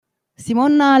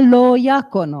Simona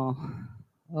Loiacono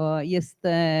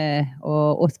este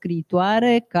o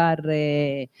scriitoare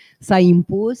care s-a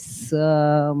impus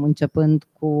începând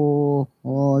cu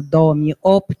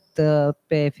 2008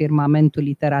 pe firmamentul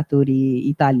literaturii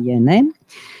italiene.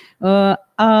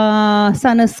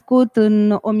 S-a născut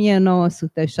în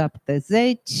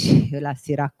 1970 la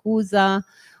Siracuza,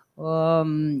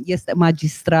 este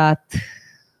magistrat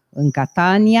în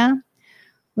Catania.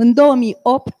 În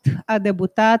 2008 a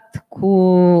debutat cu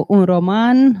un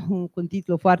roman cu un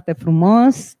titlu foarte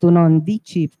frumos, Tu non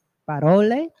dici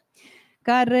parole,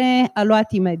 care a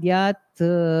luat imediat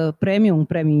un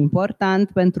premiu important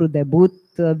pentru debut,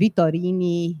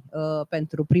 Vitorini,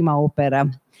 pentru prima operă.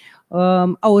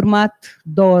 Au urmat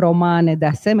 2 romane de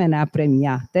asemenea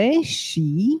premiate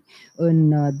și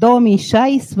în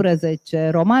 2016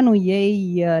 romanul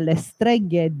ei Le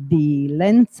streghe di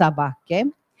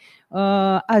Lenzabacche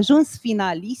a ajuns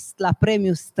finalist la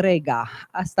premiul Strega.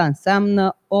 Asta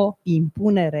înseamnă o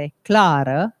impunere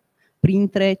clară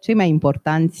printre cei mai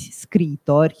importanți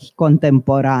scriitori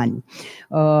contemporani.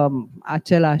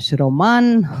 Același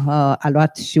roman a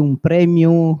luat și un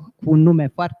premiu cu un nume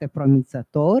foarte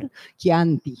promițător,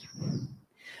 Chianti.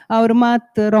 A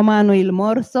urmat romanul Il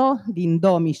Morso din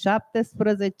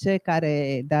 2017,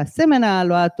 care de asemenea a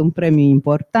luat un premiu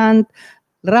important,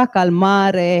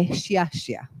 Racalmare și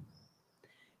Ascia.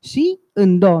 Și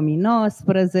în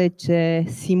 2019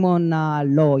 Simona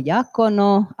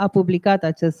Loiacono a publicat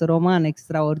acest roman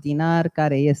extraordinar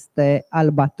care este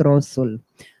Albatrosul.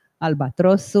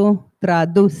 Albatrosul,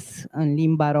 tradus în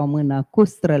limba română cu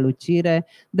strălucire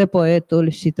de poetul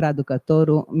și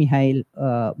traducătorul Mihail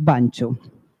Banciu.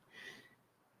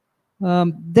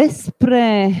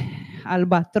 Despre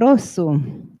Albatrosul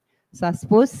s-a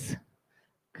spus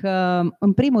că,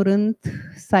 în primul rând,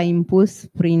 s-a impus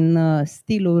prin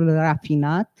stilul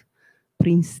rafinat,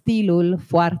 prin stilul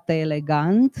foarte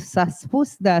elegant. S-a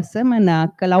spus de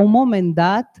asemenea că, la un moment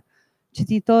dat,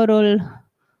 cititorul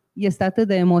este atât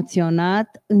de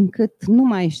emoționat încât nu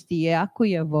mai știe a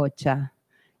cui e vocea.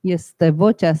 Este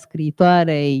vocea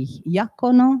scriitoarei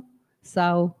Iacono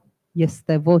sau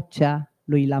este vocea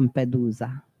lui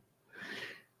Lampedusa?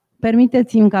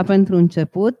 Permiteți-mi ca pentru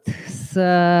început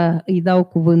să îi dau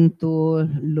cuvântul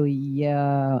lui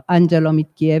Angelo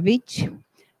Mickiewicz,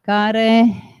 care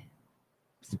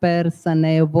sper să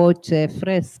ne evoce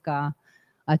fresca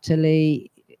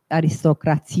acelei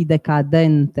aristocrații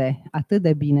decadente, atât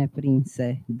de bine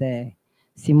prinse de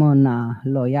Simona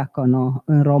Loiacono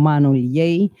în romanul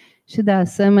ei și de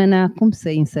asemenea cum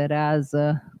se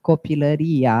inserează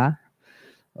copilăria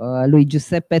lui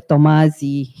Giuseppe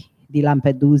Tomasi di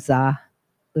Lampedusa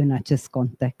în acest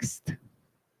context.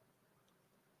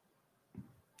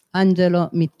 Angelo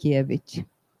Mickiewicz.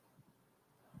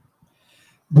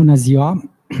 Bună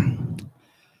ziua!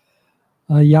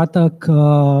 Iată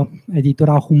că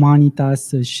editura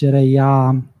Humanitas își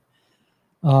reia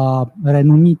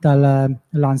renumitele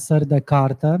lansări de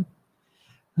carte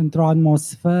într-o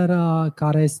atmosferă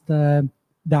care este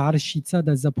de arșiță,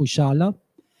 de zăpușală,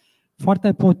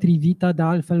 foarte potrivită de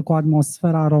altfel cu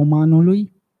atmosfera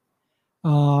romanului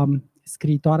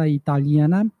scriitoare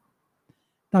italiene,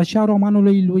 dar și a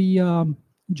romanului lui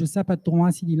Giuseppe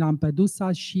Tomasi di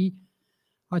Lampedusa și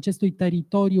acestui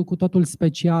teritoriu cu totul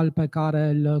special pe care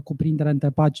îl cuprinde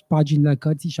între paginile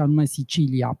cărții, și anume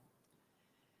Sicilia.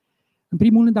 În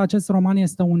primul rând, acest roman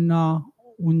este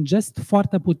un gest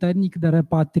foarte puternic de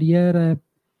repatriere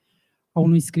a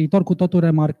unui scriitor cu totul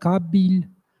remarcabil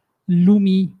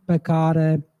lumii pe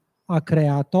care a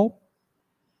creat-o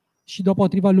și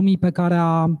deopotrivă lumii pe care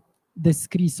a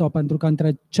descris-o, pentru că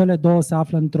între cele două se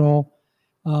află într-o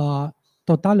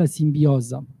totală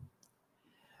simbioză.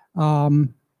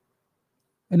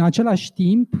 În același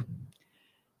timp,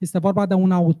 este vorba de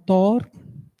un autor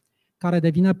care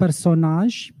devine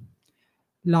personaj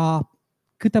la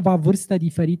câteva vârste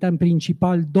diferite, în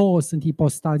principal 2 sunt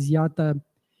ipostaziate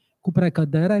cu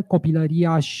precădere,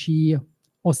 copilăria și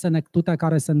o senectute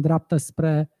care se îndreaptă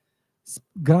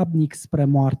grabnic spre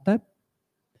moarte.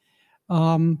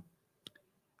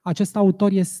 Acest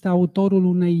autor este autorul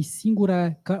unui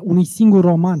singur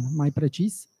roman, mai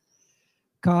precis,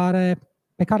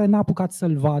 pe care n-a apucat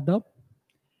să-l vadă.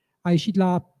 A ieșit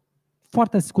la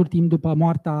foarte scurt timp după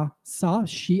moartea sa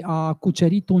și a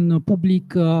cucerit un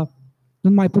public, nu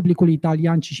numai publicul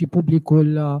italian, ci și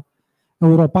publicul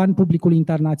european, publicul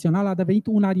internațional. A devenit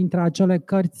una dintre acele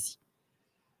cărți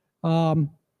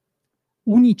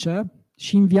unice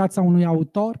și în viața unui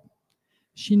autor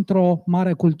și într-o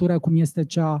mare cultură cum este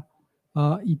cea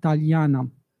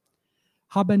italiană.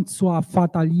 Habent sua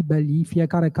fata libelli,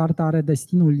 fiecare carte are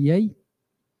destinul ei.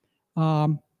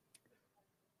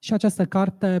 Și această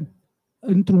carte,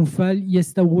 într-un fel,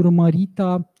 este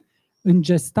urmărită în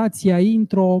gestația ei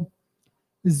într-o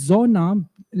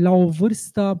zonă, la o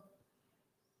vârstă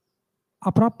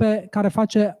aproape, care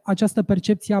face această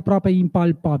percepție aproape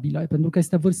impalpabilă, pentru că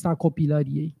este vârsta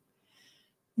copilăriei.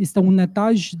 Este un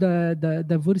etaj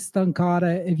de vârstă în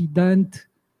care,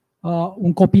 evident,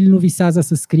 un copil nu visează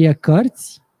să scrie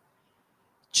cărți,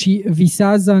 ci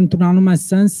visează, într-un anume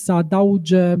sens, să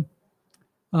adauge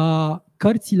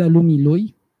cărțile lumii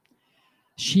lui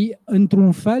și,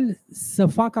 într-un fel, să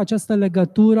facă această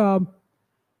legătură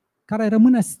care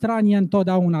rămâne stranie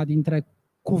întotdeauna dintre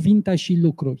cuvinte și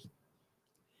lucruri.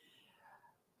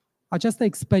 Această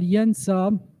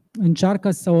experiență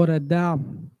încearcă să o redea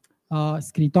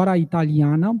scriitoarea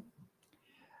italiană,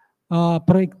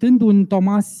 proiectând un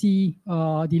Tomasi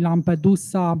din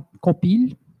Lampedusa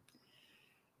copil,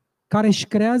 care își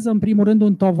creează în primul rând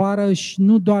un tovarăș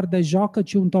nu doar de joacă,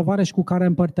 ci un tovarăș cu care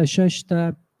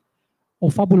împărtășește o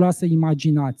fabuloasă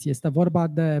imaginație. Este vorba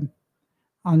de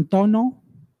Antonio,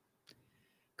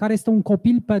 care este un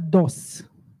copil pe dos,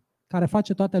 care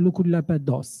face toate lucrurile pe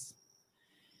dos.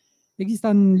 Există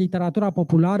în literatura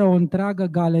populară o întreagă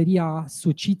galerie a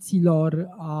suciților,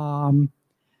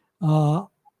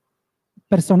 a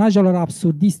personajelor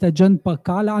absurdiste, gen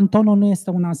Păcale. Antonio nu este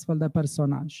un astfel de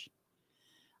personaj.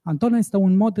 Antonio este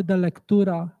un mod de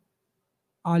lectură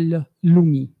al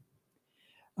lumii.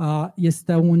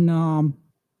 Este un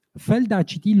fel de a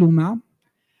citi lumea,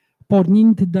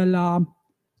 pornind de la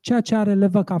ceea ce are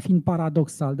relevă ca fiind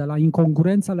paradoxal, de la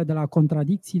incongruențele, de la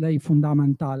contradicțiile ei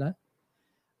fundamentale,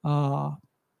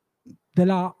 de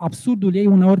la absurdul ei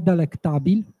uneori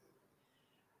delectabil.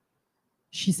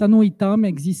 Și să nu uităm,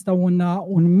 există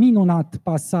un minunat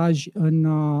pasaj în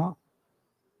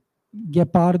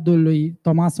Ghepardul lui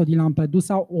Tommaso di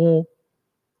Lampedusa, o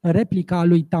replică a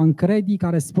lui Tancredi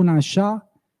care spune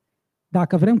așa: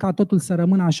 dacă vrem ca totul să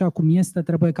rămână așa cum este,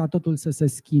 trebuie ca totul să se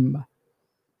schimbe.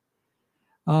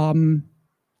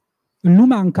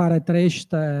 Lumea în care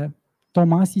trăiește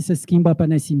Tomasi se schimbă pe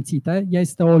nesimțite. Ea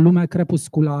este o lume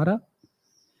crepusculară,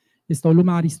 este o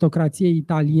lume a aristocrației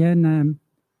italiene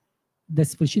de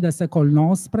sfârșit de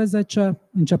secol XIX,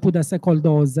 început de secol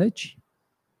 20.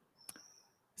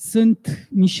 Sunt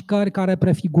mișcări care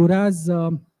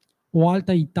prefigurează o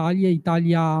altă Italie,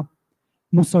 Italia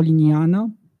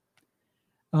mussoliniană.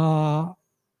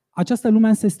 Această lume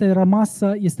însă este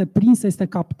rămasă, este prinsă, este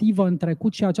captivă în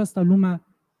trecut și această lume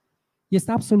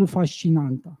este absolut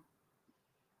fascinantă.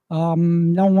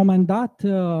 La un moment dat,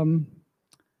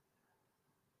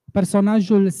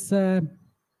 personajul se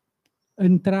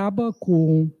întreabă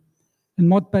în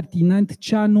mod pertinent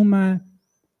ce anume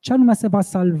se va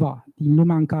salva din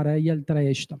lumea în care el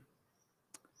trăiește.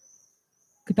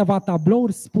 Câteva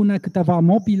tablouri spune, câteva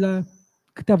mobile,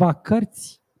 câteva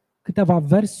cărți, câteva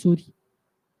versuri.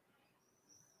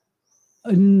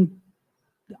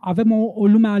 Avem o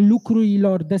lume a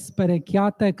lucrurilor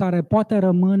desperecheate care poate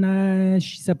rămâne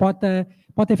și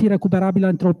poate fi recuperabilă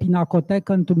într-o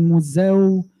pinacotecă, într-un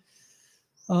muzeu,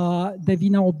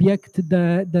 devine obiect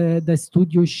de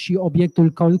studiu și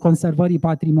obiectul conservării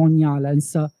patrimoniale.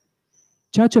 Însă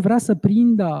ceea ce vrea să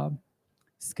prindă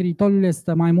scriitorul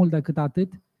este mai mult decât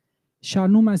atât, și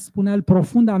anume, spune el,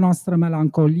 profunda noastră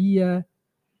melancolie,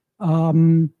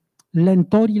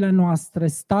 lentorile noastre,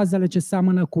 stazele ce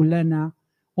seamănă cu lenea,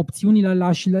 opțiunile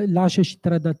lașe și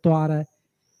trădătoare,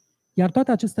 iar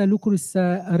toate aceste lucruri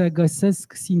se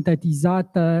regăsesc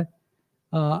sintetizate,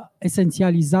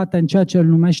 esențializate în ceea ce îl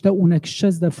numește un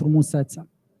exces de frumusețe.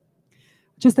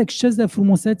 Acest exces de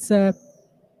frumusețe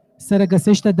se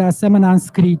regăsește de asemenea în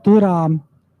scritura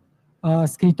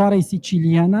scritoarei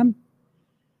siciliene,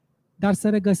 dar se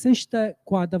regăsește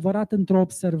cu adevărat într-o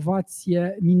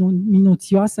observație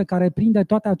minuțioasă care prinde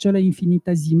toate acele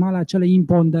infinitezimale, acele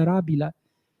imponderabile,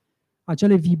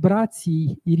 acele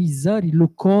vibrații, irizări,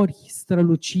 lucori,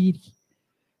 străluciri,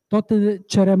 tot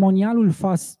ceremonialul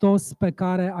fastos pe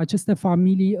care aceste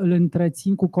familii îl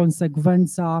întrețin cu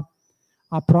consecvența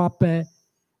aproape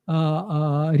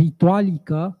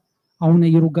ritualică a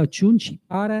unei rugăciuni și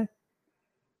care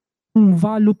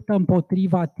cumva luptă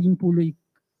împotriva timpului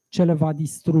ce le va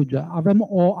distruge. Avem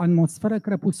o atmosferă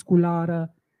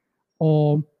crepusculară,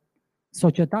 o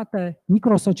societate,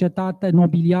 microsocietate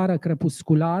nobiliară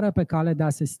crepusculară pe cale de a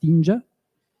se stinge,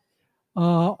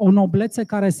 o noblețe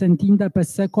care se întinde pe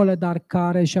secole, dar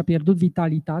care și-a pierdut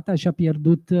vitalitatea, și-a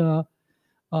pierdut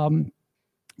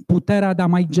puterea de a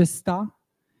mai gesta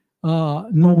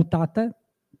noutate.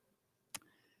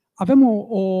 Avem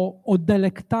o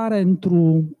delectare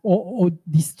o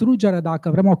distrugere,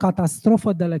 dacă vrem, o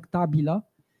catastrofă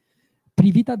delectabilă,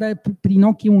 privită prin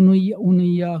ochii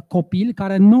unui copil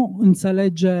care nu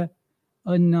înțelege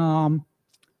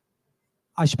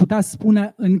aș putea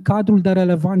spune, în cadrul de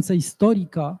relevanță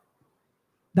istorică,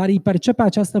 dar îi percepe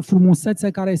această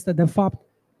frumusețe care este, de fapt,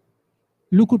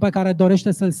 lucru pe care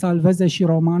dorește să-l salveze și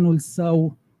romanul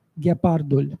său,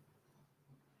 Ghepardul.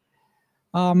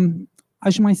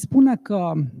 Aș mai spune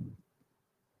că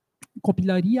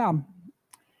copilăria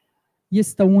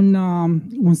este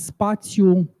un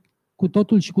spațiu cu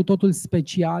totul și cu totul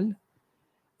special,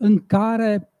 în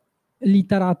care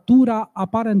literatura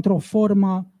apare într-o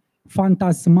formă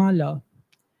fantasmală.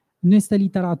 Nu este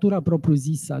literatură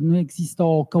propriu-zisă, nu există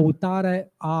o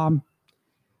căutare a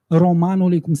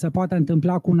romanului, cum se poate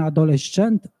întâmpla cu un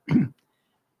adolescent.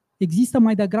 Există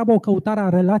mai degrabă o căutare a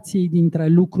relației dintre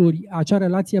lucruri, acea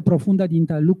relație profundă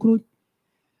dintre lucruri,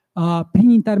 prin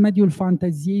intermediul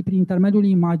fanteziei, prin intermediul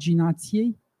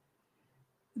imaginației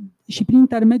și prin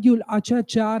intermediul a ceea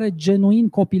ce are genuin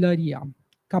copilăria,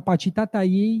 capacitatea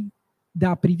ei de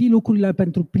a privi lucrurile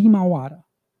pentru prima oară,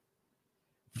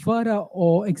 fără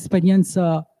o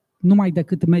experiență numai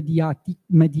decât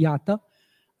mediată,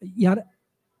 iar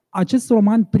acest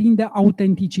roman prinde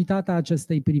autenticitatea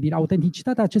acestei priviri.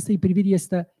 Autenticitatea acestei priviri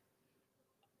este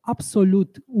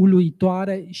absolut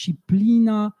uluitoare și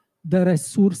plină de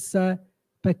resurse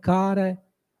pe care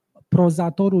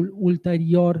prozatorul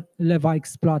ulterior le va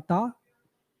exploata.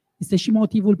 Este și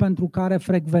motivul pentru care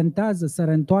frecventează, se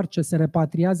reîntoarce, se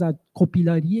repatriază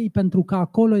copilăriei, pentru că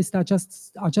acolo este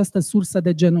această sursă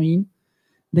de genuin,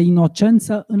 de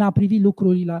inocență în a privi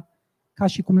lucrurile ca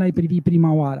și cum le-ai privi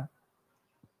prima oară.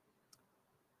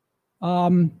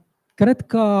 Cred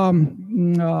că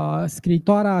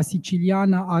scriitoarea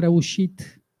siciliană a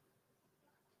reușit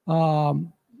a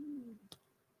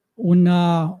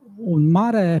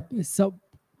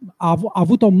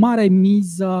avut o mare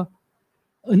miză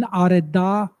în a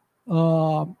reda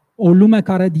o lume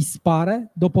care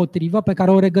dispare, deopotrivă, pe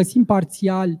care o regăsim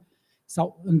parțial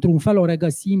sau într-un fel o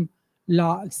regăsim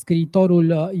la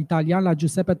scriitorul italian, la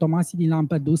Giuseppe Tomasi din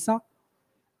Lampedusa,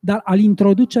 dar a-l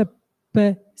introduce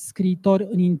pe scriitor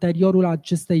în interiorul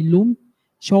acestei lumi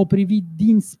și a-o privi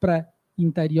dinspre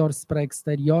interior spre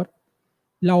exterior,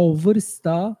 la o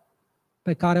vârstă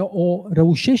pe care o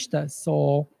reușește să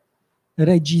o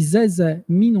regizeze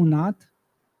minunat,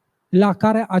 la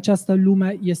care această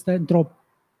lume este într-o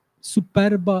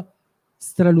superbă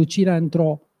strălucire,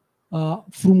 într-o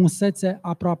frumusețe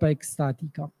aproape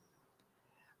extatică.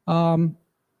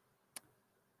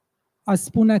 Aș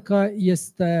spune că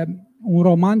este un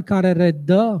roman care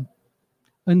redă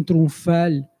într-un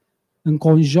fel,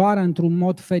 înconjoară într-un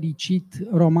mod fericit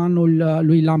romanul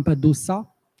lui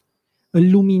Lampedusa,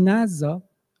 îl luminează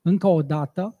încă o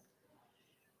dată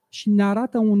și ne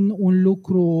arată un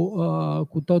lucru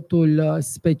cu totul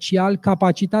special,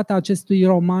 capacitatea acestui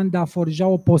roman de a forja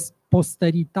o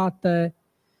posteritate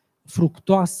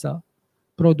fructoasă,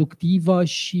 productivă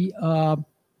și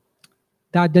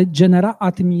de a genera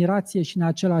admirație și în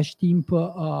același timp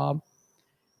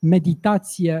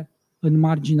meditație în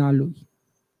marginea lui.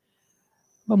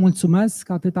 Vă mulțumesc,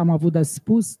 atât am avut de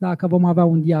spus. Dacă vom avea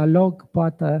un dialog,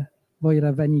 poate voi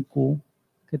reveni cu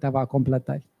câteva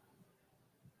completări.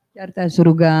 Chiar te-aș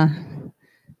ruga.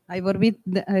 Ai vorbit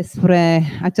despre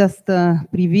această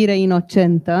privire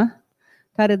inocentă,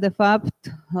 care de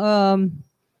fapt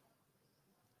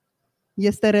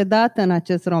este redată în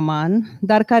acest roman,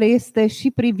 dar care este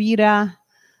și privirea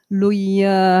lui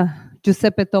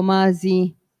Giuseppe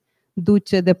Tomasi,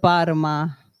 duce de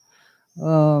Parma,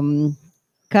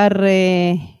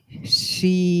 care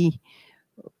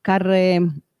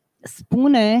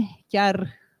spune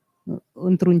chiar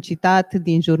într-un citat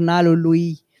din jurnalul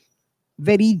lui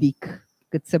veridic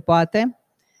cât se poate,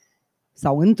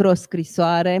 sau într-o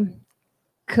scrisoare,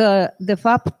 că de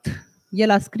fapt el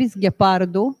a scris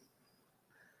Ghepardul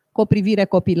cu o privire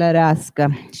copilărească.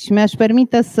 Și mi-aș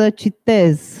permite să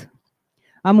citez.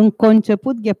 Am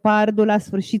conceput Ghepardul la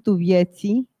sfârșitul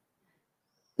vieții,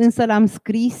 însă l-am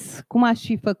scris cum aș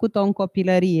fi făcut-o în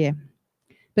copilărie.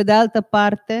 Pe de altă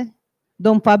parte,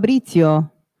 Don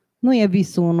Fabrizio nu e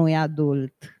visul unui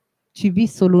adult, ci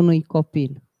visul unui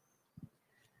copil.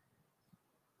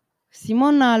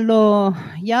 Simona lo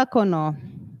Iacono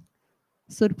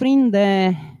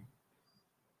surprinde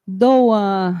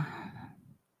două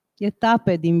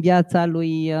etape din viața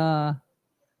lui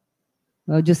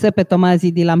Giuseppe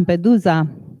Tomasi di Lampedusa,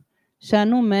 și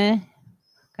anume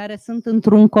care sunt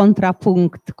într-un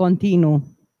contrapunct continuu,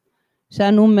 și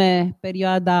anume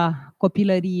perioada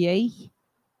copilăriei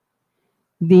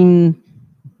din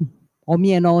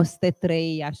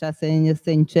 1903, așa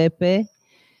se începe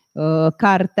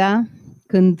cartea,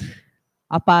 când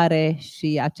apare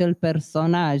și acel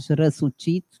personaj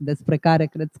răsucit despre care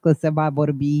cred că se va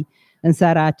vorbi în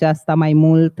seara aceasta mai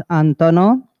mult,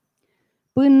 Antono,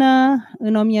 până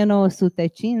în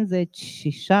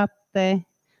 1957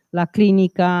 la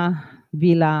clinica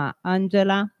Villa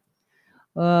Angela,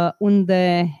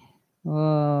 unde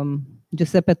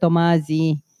Giuseppe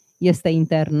Tomasi este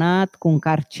internat cu un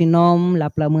carcinom la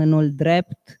plămânul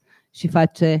drept și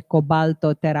face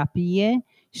cobaltoterapie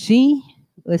și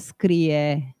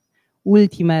scrie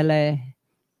ultimele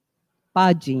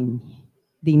pagini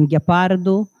din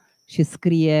Ghepardu și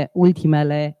scrie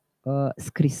ultimele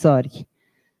scrisori.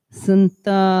 Sunt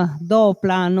două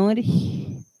planuri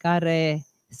care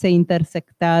se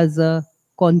intersectează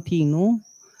continuu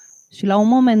și la un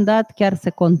moment dat chiar se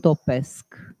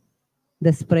contopesc.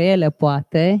 Despre ele,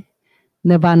 poate,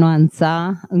 ne va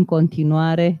nuanța în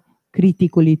continuare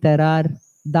criticul literar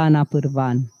Dana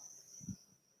Pârvan.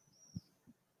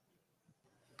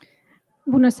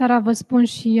 Bună seara, vă spun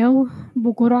și eu,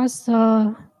 bucuroasă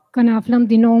că ne aflăm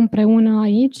din nou împreună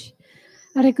aici,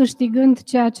 recâștigând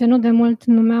ceea ce nu de mult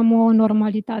numeam o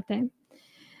normalitate.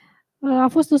 A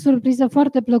fost o surpriză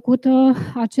foarte plăcută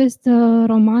acest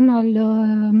roman al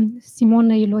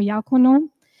Simonei Loiacono,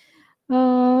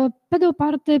 pe de o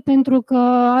parte pentru că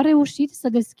a reușit să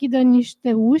deschidă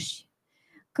niște uși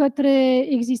către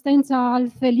existența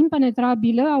altfel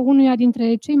impenetrabilă a unuia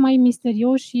dintre cei mai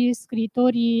misterioși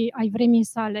scriitori ai vremii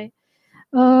sale.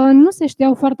 Nu se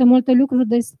știau foarte multe lucruri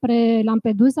despre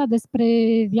Lampedusa, despre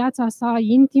viața sa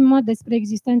intimă, despre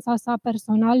existența sa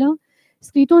personală,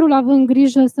 scriitorul având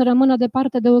grijă să rămână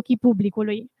departe de ochii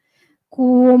publicului. Cu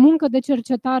o muncă de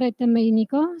cercetare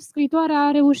temeinică, scriitoarea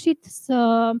a reușit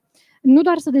să nu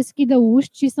doar să deschidă uși,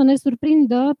 ci să ne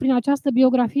surprindă prin această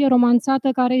biografie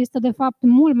romanțată, care este de fapt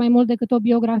mult mai mult decât o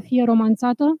biografie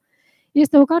romanțată.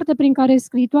 Este o carte prin care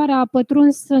scriitoarea a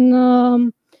pătruns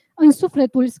în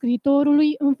sufletul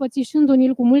scriitorului,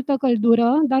 înfățișându-l cu multă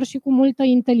căldură, dar și cu multă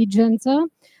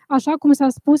inteligență, așa cum s-a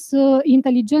spus,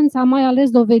 inteligența mai ales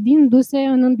dovedindu-se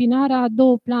în îmbinarea a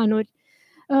două planuri.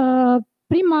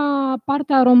 Prima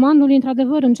parte a romanului,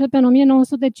 într-adevăr, începe în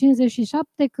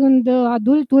 1957, când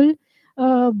adultul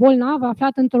bolnav,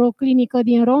 aflat într-o clinică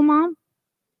din Roma,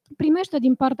 primește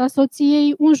din partea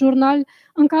soției un jurnal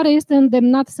în care este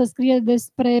îndemnat să scrie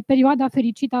despre perioada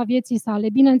fericită a vieții sale.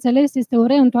 Bineînțeles, este o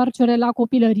reîntoarcere la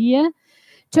copilărie.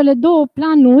 Cele două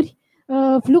planuri,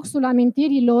 fluxul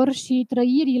amintirilor și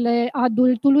trăirile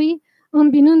adultului,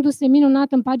 îmbinându-se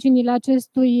minunat în paginile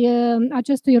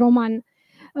acestui roman.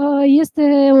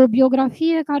 Este o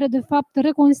biografie care, de fapt,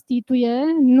 reconstituie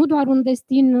nu doar un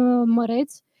destin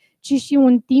măreț, ci și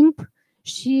un timp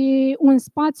și un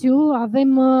spațiu.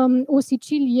 Avem o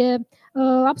Sicilie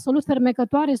absolut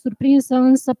fermecătoare, surprinsă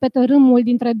însă pe tărâmul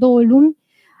dintre două lumi.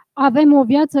 Avem o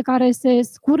viață care se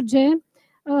scurge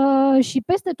și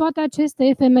peste toate aceste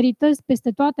efemerități,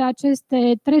 peste toate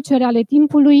aceste treceri ale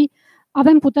timpului,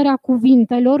 avem puterea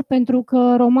cuvintelor, pentru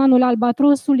că romanul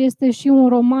Albatrosul este și un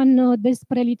roman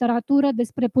despre literatură,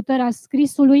 despre puterea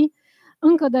scrisului.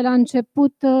 Încă de la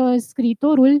început,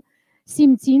 scriitorul,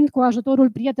 simțind cu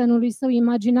ajutorul prietenului său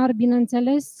imaginar,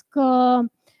 bineînțeles, că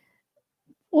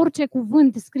orice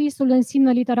cuvânt, scrisul în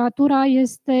sine, literatura,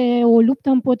 este o luptă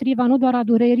împotriva nu doar a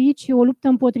durerii, ci o luptă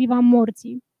împotriva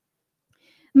morții.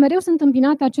 Mereu sunt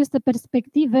îmbinate aceste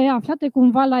perspective aflate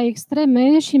cumva la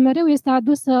extreme și mereu este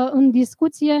adusă în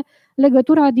discuție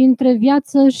legătura dintre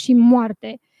viață și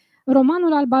moarte.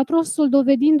 Romanul Albatrosul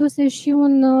dovedindu-se și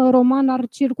un roman al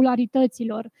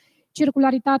circularităților.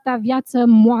 Circularitatea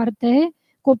viață-moarte,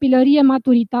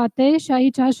 copilărie-maturitate, și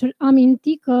aici aș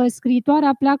aminti că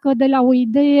scriitoarea pleacă de la o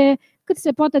idee cât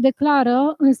se poate de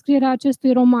clară în scrierea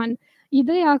acestui roman.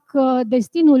 Ideea că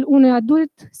destinul unui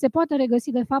adult se poate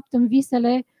regăsi de fapt în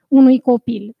visele unui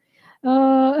copil.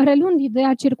 Reluând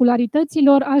ideea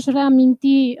circularităților,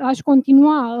 aș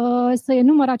continua să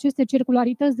enumăr aceste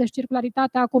circularități, deci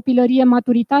circularitatea copilărie,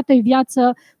 maturitate,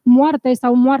 viață, moarte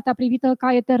sau moartea privită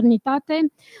ca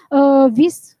eternitate,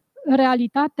 vis,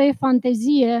 realitate,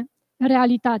 fantezie,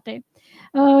 realitate.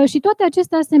 Și toate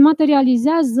acestea se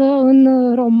materializează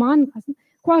în roman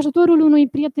cu ajutorul unui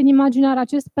prieten imaginar,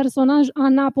 acest personaj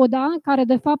Anapoda, care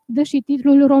de fapt dă și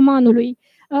titlul romanului.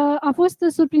 A fost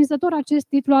surprinzător acest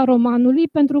titlu al romanului,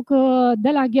 pentru că de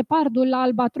la Ghepardul la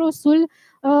Albatrosul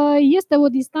este o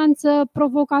distanță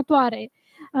provocatoare.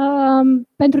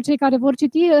 Pentru cei care vor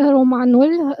citi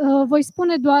romanul, voi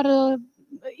spune doar,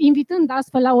 invitând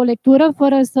astfel la o lectură,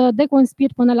 fără să deconspir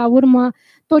până la urmă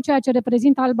tot ceea ce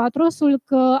reprezintă Albatrosul,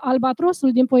 că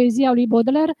Albatrosul din poezia lui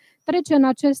Baudelaire trece în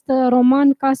acest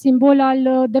roman ca simbol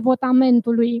al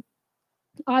devotamentului,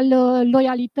 al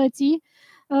loialității,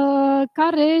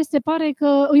 care se pare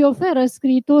că îi oferă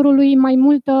scriitorului mai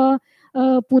multă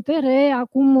putere,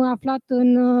 acum aflat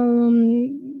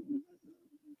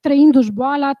trăindu-și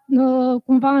boala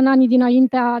cumva în anii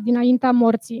dinaintea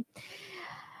morții.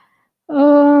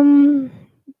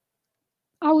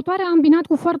 Autoarea a îmbinat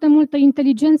cu foarte multă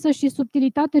inteligență și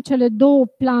subtilitate cele două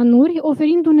planuri,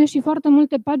 oferindu-ne și foarte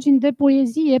multe pagini de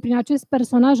poezie prin acest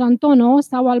personaj Antono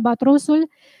sau Albatrosul,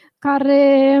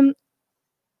 care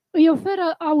îi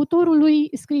oferă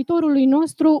scriitorului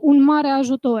nostru un mare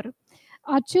ajutor,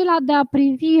 acela de a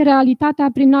privi realitatea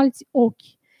prin alți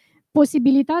ochi,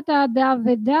 posibilitatea de a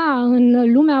vedea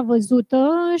în lumea văzută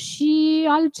și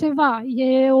altceva.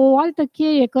 E o altă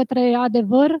cheie către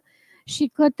adevăr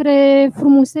și către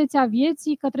frumusețea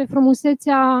vieții, către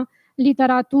frumusețea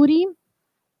literaturii.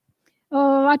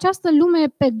 Această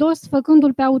lume pe dos,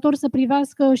 făcându-l pe autor să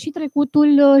privească și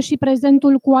trecutul și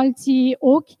prezentul cu alții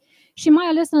ochi și mai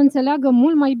ales să înțeleagă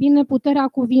mult mai bine puterea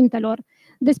cuvintelor.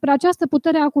 Despre această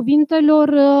putere a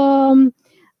cuvintelor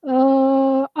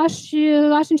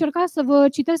aș încerca să vă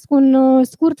citesc un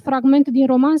scurt fragment din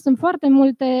roman. Sunt foarte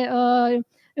multe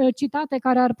citate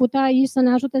care ar putea aici să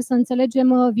ne ajute să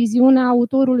înțelegem viziunea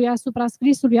autorului asupra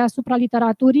scrisului, asupra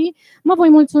literaturii. Mă voi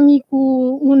mulțumi cu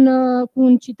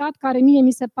un citat care mie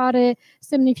mi se pare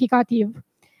semnificativ.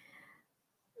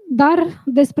 Dar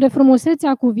despre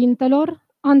frumusețea cuvintelor,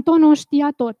 Antono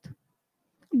știa tot.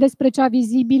 Despre cea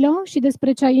vizibilă și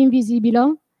despre cea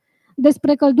invizibilă,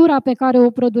 despre căldura pe care o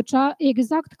producea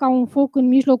exact ca un foc în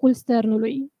mijlocul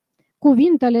sternului.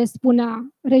 Cuvintele,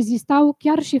 spunea, rezistau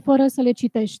chiar și fără să le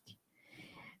citești.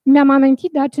 Mi-am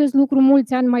amintit de acest lucru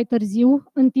mulți ani mai târziu,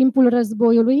 în timpul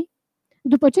războiului,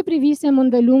 după ce privisem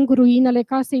îndelung ruinele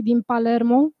casei din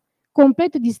Palermo,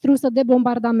 complet distrusă de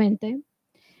bombardamente.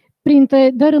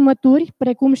 Printre dărâmături,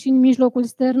 precum și în mijlocul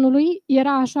sternului,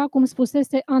 era așa cum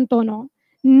spusese Antono.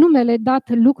 Numele dat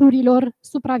lucrurilor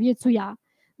supraviețuia.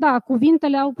 Da,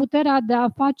 cuvintele au puterea de a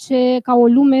face ca o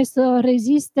lume să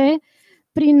reziste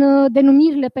prin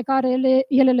denumirile pe care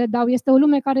ele le dau. Este o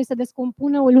lume care se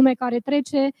descompune, o lume care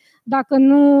trece, dacă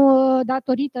nu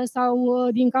datorită sau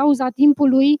din cauza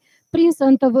timpului, prinsă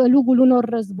în tăvălugul unor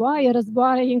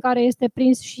războaie în care este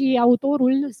prins și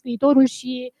autorul, scriitorul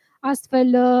și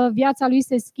astfel viața lui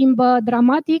se schimbă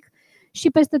dramatic. Și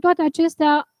peste toate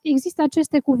acestea există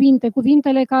aceste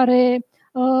cuvintele care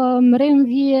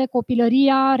reînvie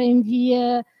copilăria,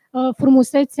 reînvie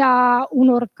frumusețea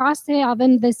unor case.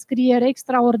 Avem descrieri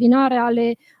extraordinare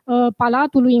ale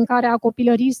palatului în care a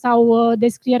copilărit sau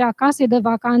descrierea casei de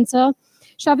vacanță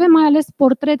și avem mai ales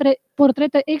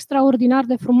portrete extraordinar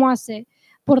de frumoase.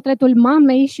 Portretul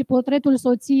mamei și portretul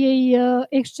soției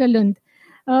excelent.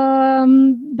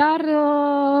 Dar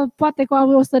poate că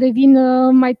o să revin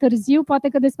mai târziu, poate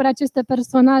că despre aceste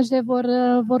personaje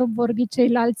vor vorbi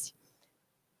ceilalți.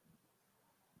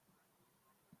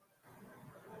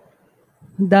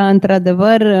 Da,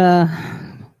 într-adevăr,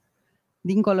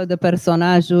 dincolo de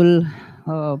personajul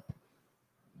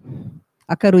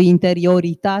a cărui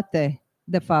interioritate,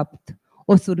 de fapt,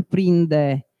 o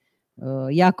surprinde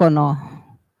Iacono,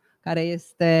 care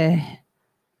este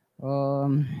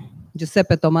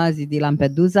Giuseppe Tomasi di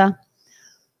Lampedusa,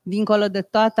 dincolo de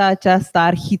toată această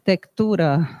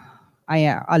arhitectură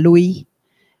a lui,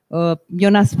 eu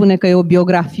n-aș spune că e o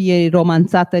biografie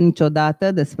romanțată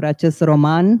niciodată despre acest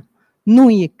roman. Nu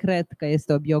cred că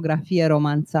este o biografie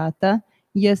romanțată,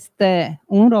 este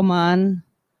un roman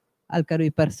al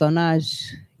cărui personaj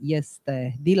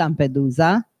este di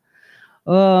Lampedusa,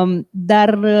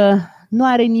 dar nu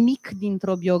are nimic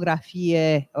dintr-o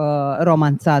biografie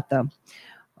romanțată.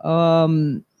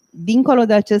 Dincolo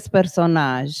de acest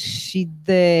personaj și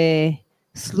de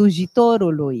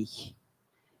slujitorul lui,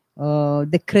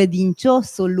 de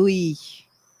credinciosul lui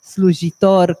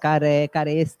slujitor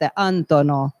care este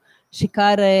Antono și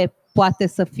care poate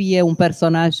să fie un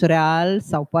personaj real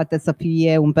sau poate să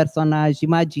fie un personaj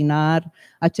imaginar,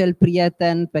 acel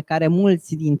prieten pe care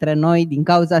mulți dintre noi, din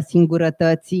cauza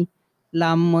singurătății,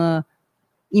 l-am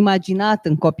imaginat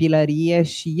în copilărie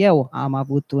și eu am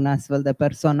avut un astfel de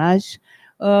personaj.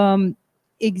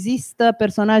 Există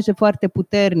personaje foarte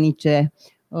puternice.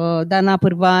 Dana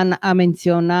Pârvan a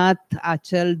menționat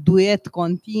acel duet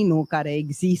continuu care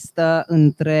există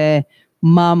între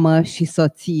mamă și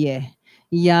soție,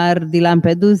 iar di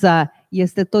Lampedusa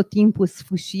este tot timpul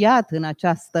sfâșiat în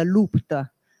această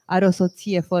luptă. Are o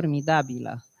soție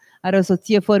formidabilă. Are o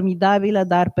soție formidabilă,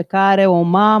 dar pe care o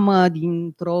mamă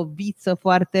dintr-o viță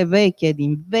foarte veche,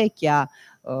 din vechea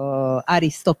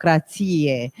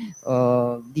aristocrație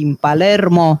din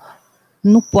Palermo,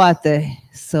 nu poate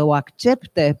să o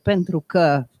accepte pentru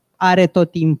că are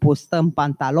tot timpul, stă în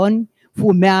pantaloni,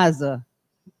 fumează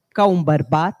ca un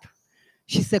bărbat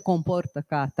și se comportă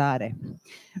ca atare.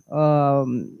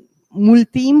 Mult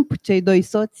timp, cei doi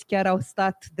soți chiar au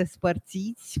stat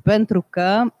despărțiți pentru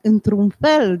că, într-un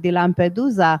fel, de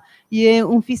Lampedusa e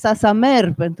un fils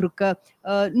asamer, pentru că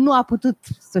nu a putut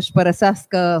să-și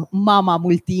părăsească mama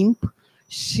mult timp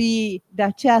și de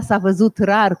aceea s-a văzut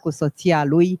rar cu soția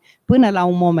lui până la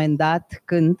un moment dat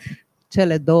când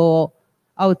cele două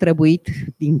au trebuit,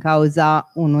 din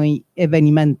cauza unui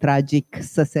eveniment tragic,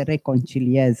 să se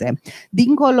reconcilieze.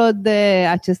 Dincolo de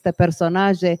aceste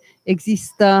personaje,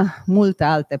 există multe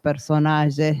alte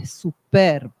personaje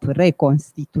superb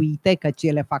reconstituite, căci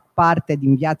ele fac parte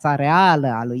din viața reală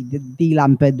a lui Di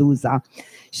Lampedusa.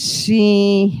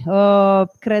 Și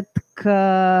cred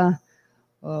că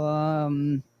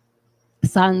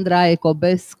Sandra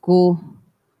Ecobescu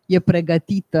e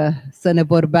pregătită să ne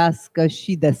vorbească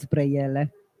și despre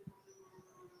ele.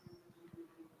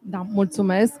 Da,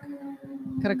 mulțumesc.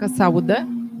 Cred că se aude.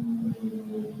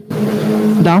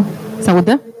 Da, se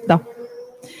aude? Da.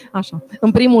 Așa.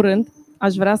 În primul rând,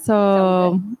 aș vrea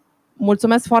să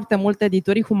mulțumesc foarte mult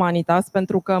editurii Humanitas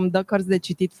pentru că îmi dă cărți de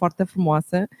citit foarte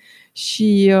frumoase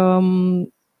și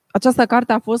această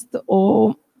carte a fost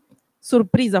o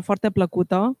surpriză foarte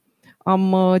plăcută.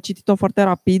 Am citit-o foarte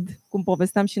rapid, cum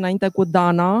povesteam și înainte cu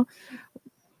Dana,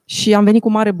 și am venit cu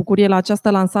mare bucurie la această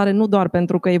lansare, nu doar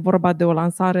pentru că e vorba de o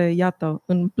lansare, iată,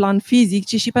 în plan fizic,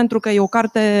 ci și pentru că e o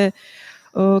carte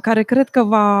care cred că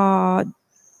va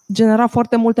genera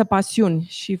foarte multe pasiuni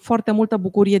și foarte multă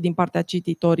bucurie din partea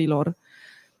cititorilor.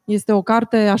 Este o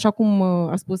carte, așa cum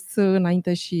a spus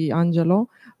înainte și Angelo,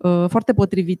 foarte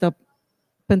potrivită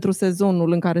pentru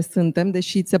sezonul în care suntem,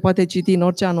 deși se poate citi în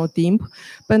orice anotimp,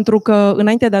 pentru că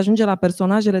înainte de a ajunge la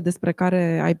personajele despre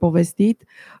care ai povestit,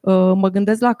 mă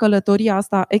gândesc la călătoria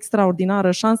asta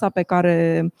extraordinară, șansa pe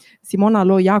care Simona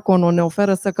Lo Iacono ne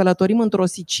oferă să călătorim într-o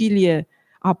Sicilie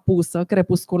apusă,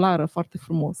 crepusculară, foarte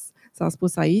frumos s-a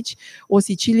spus aici, o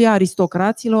Sicilie a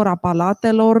aristocraților, a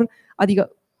palatelor,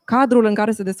 adică cadrul în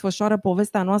care se desfășoară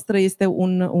povestea noastră este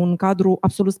un cadru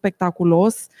absolut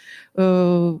spectaculos.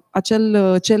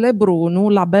 Acel celebru, nu,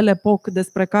 La Belle Époque,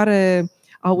 despre care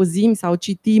auzim sau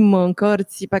citim în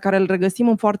cărți, pe care îl regăsim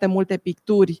în foarte multe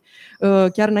picturi,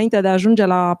 chiar înainte de a ajunge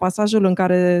la pasajul în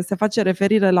care se face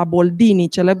referire la Boldini,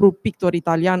 celebru pictor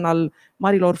italian al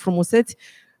marilor frumuseți.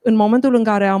 În momentul în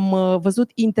care am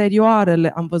văzut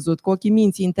interioarele, am văzut cu ochii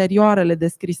minții interioarele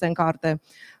descrise în carte,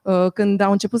 când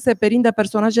au început să se perindă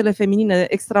personajele feminine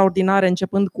extraordinare,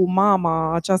 începând cu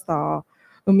mama aceasta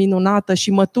minunată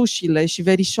și mătușile și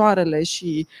verișoarele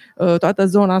și toată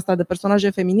zona asta de personaje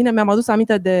feminine, mi-am adus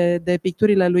aminte de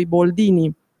picturile lui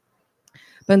Boldini.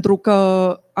 Pentru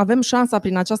că avem șansa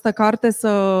prin această carte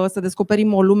să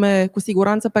descoperim o lume cu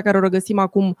siguranță pe care o regăsim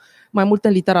acum mai mult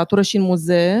în literatură și în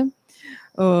muzee,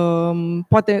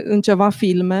 poate în ceva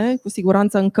filme, cu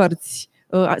siguranță în cărți.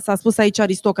 S-a spus aici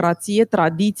aristocrație,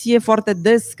 tradiție, foarte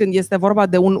des când este vorba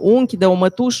de un unchi, de o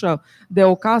mătușă, de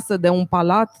o casă, de un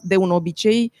palat, de un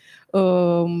obicei,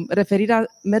 referirea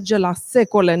merge la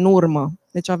secole în urmă.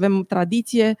 Deci avem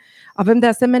tradiție, avem de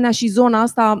asemenea și zona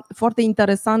asta foarte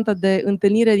interesantă de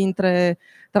întâlnire dintre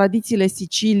tradițiile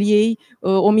Siciliei,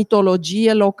 o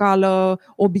mitologie locală,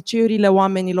 obiceiurile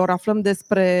oamenilor, aflăm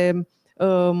despre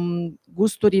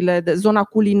gusturile, de zona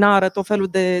culinară, tot felul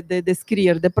de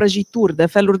descrieri, de prăjituri, de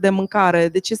feluri de mâncare.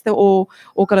 Deci este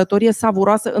o călătorie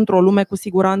savuroasă într-o lume cu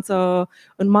siguranță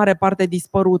în mare parte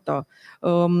dispărută.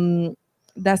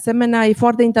 De asemenea, e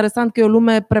foarte interesant că e o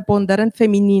lume preponderent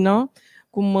feminină,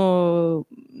 cum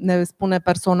ne spune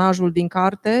personajul din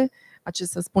carte,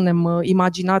 acest, să spunem,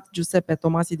 imaginat Giuseppe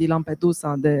Tomasi di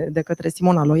Lampedusa de către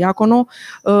Simona Lo Iacono.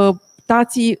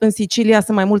 Tații în Sicilia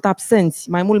sunt mai mult absenți,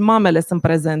 mai mult mamele sunt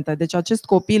prezente. Deci acest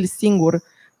copil singur,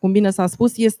 cum bine s-a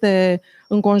spus, este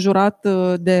înconjurat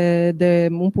de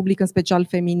un public în special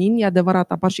feminin. E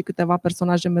adevărat, apar și câteva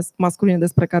personaje masculine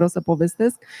despre care o să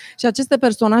povestesc. Și aceste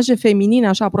personaje feminine,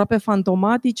 așa aproape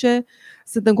fantomatice,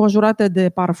 sunt înconjurate de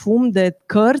parfum, de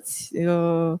cărți.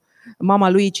 Mama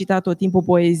lui citea tot timpul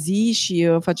poezii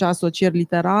și făcea asocieri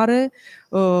literare,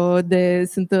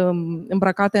 sunt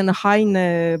îmbrăcate în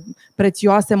haine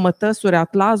prețioase, mătăsuri,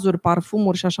 atlazuri,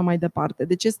 parfumuri și așa mai departe.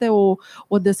 Deci este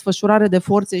o desfășurare de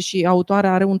forțe și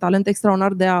autoarea are un talent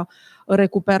extraordinar de a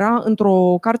recupera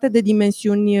într-o carte de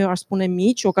dimensiuni, aș spune,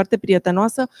 mici, o carte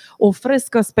prietenoasă, o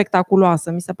frescă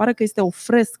spectaculoasă. Mi se pare că este o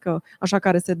frescă așa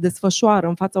care se desfășoară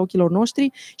în fața ochilor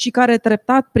noștri și care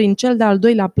treptat prin cel de-al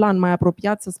doilea plan mai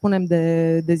apropiat, să spunem,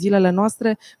 de zilele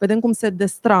noastre, vedem cum se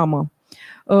destramă.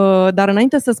 Dar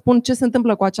înainte să spun ce se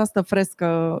întâmplă cu această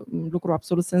frescă, lucru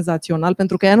absolut senzațional,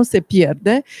 pentru că ea nu se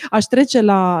pierde, aș trece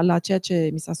la ceea ce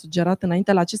mi s-a sugerat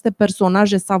înainte, la aceste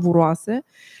personaje savuroase.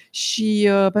 Și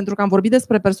pentru că am vorbit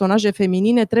despre personaje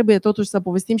feminine, trebuie totuși să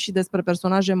povestim și despre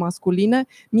personaje masculine.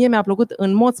 Mie mi-a plăcut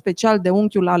în mod special de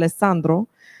unchiul Alessandro,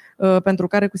 pentru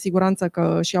care cu siguranță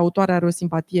că și autoarea are o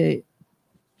simpatie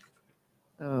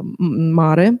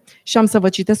mare. Și am să vă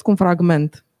citesc un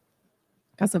fragment,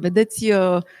 ca să vedeți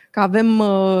că avem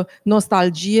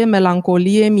nostalgie,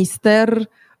 melancolie, mister,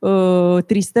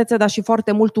 tristețe, dar și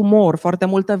foarte mult umor, foarte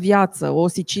multă viață, o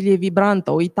Sicilie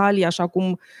vibrantă, o Italie așa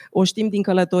cum o știm din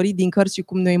călătorii, din cărți și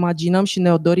cum ne imaginăm și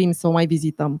ne o dorim să o mai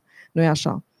vizităm. Nu-i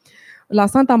așa? La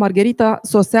Santa Margherita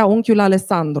sosea unchiul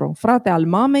Alessandro, frate al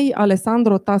mamei.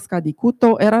 Alessandro Tasca di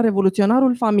Cutto era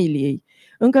revoluționarul familiei.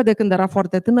 Încă de când era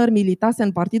foarte tânăr, militase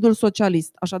în Partidul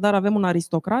Socialist. Așadar avem un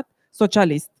aristocrat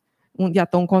socialist.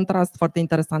 Iată, un contrast foarte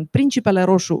interesant. Principele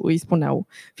roșu îi spuneau.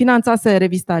 Finanțase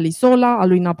revista Lisola, a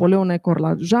lui Napoleone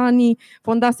Corlajani,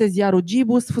 fondase ziarul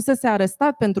Gibus, fusese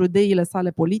arestat pentru ideile sale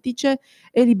politice,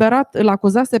 eliberat, îl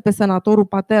acuzase pe senatorul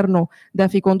Paterno de a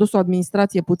fi condus o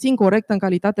administrație puțin corectă în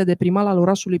calitate de primar al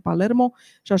orașului Palermo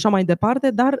și așa mai departe,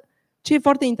 dar ce e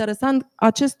foarte interesant,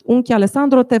 acest unchi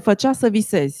Alessandro te făcea să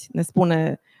visezi, ne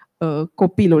spune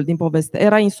copilul din poveste.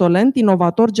 Era insolent,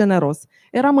 inovator, generos.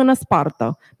 Era mână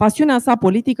spartă. Pasiunea sa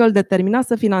politică îl determina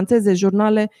să finanțeze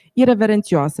jurnale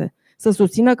ireverențioase, să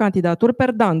susțină candidaturi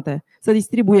perdante, să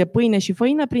distribuie pâine și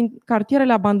făină prin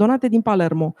cartierele abandonate din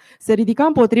Palermo. Se ridica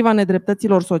împotriva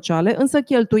nedreptăților sociale, însă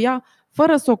cheltuia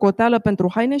fără socoteală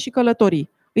pentru haine și călătorii.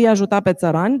 Îi ajuta pe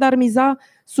țărani, dar miza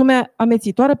sume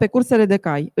amețitoare pe cursele de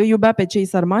cai. Îi iubea pe cei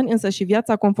sărmani, însă și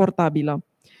viața confortabilă.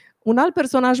 Un alt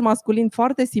personaj masculin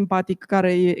foarte simpatic,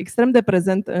 care e extrem de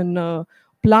prezent în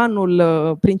planul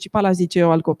principal, aș zice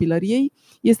eu, al copilăriei,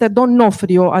 este Don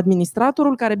Nofrio,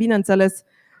 administratorul, care, bineînțeles,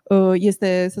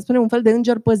 este, să spunem, un fel de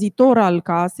înger păzitor al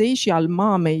casei și al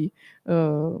mamei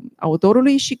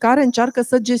autorului și care încearcă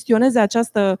să gestioneze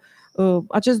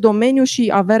acest domeniu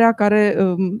și averea care,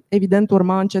 evident,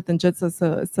 urma încet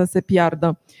să se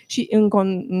piardă. Și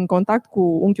în contact cu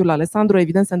unchiul Alessandro,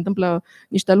 evident, se întâmplă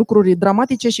niște lucruri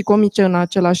dramatice și comice în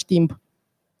același timp.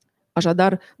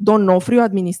 Așadar, Don Nofrio,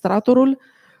 administratorul,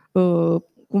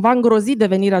 cumva îngrozit de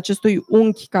venirea acestui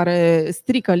unchi care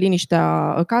strică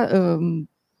liniștea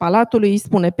palatului, îi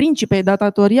spune: principe, e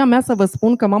datoria mea să vă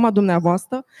spun că mama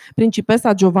dumneavoastră,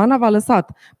 principesa Giovanna, v-a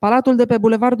lăsat palatul de pe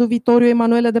bulevardul Vittorio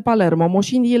Emanuele de Palermo,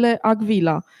 moșiniile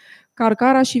Agvila,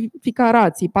 Carcara și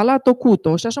Ficarații, Palato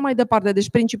Cuto și așa mai departe. Deci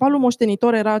principalul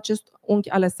moștenitor era acest unchi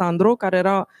Alessandro, care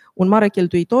era un mare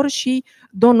cheltuitor, și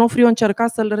Don Nofrio încerca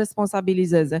să-l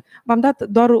responsabilizeze. V-am dat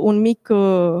doar un mic...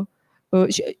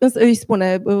 Și îi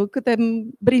spune câte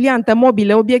briliante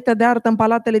mobile, obiecte de artă în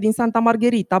palatele din Santa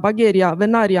Margherita, Bagheria,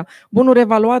 Venaria, bunuri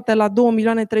evaluate la 2.379.561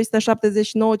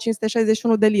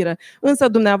 de lire. Însă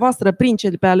dumneavoastră,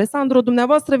 principe Alessandro,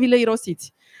 dumneavoastră vi le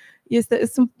irosiți.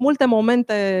 Sunt multe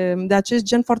momente de acest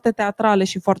gen foarte teatrale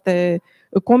și foarte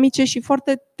comice și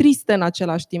foarte triste în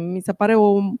același timp. Mi se pare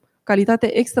o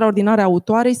calitate extraordinară a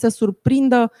autoarei să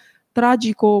surprindă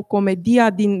tragico-comedia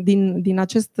din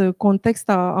acest context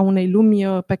a unei lumi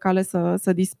pe cale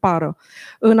să dispară.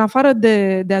 În afară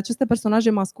de aceste personaje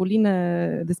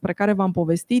masculine despre care v-am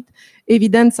povestit,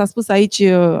 evident, s-a spus aici,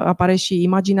 apare și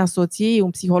imaginea soției, un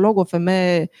psiholog, o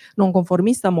femeie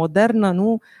nonconformistă, modernă,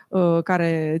 nu?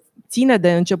 Care ține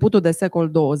de începutul de secol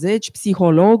 20,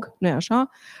 psiholog, nu-i așa?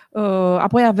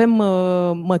 Apoi avem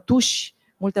mătuși,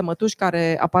 multe mătuși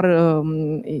care apar,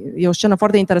 e o scenă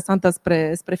foarte interesantă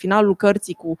spre finalul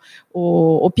cărții cu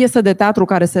o piesă de teatru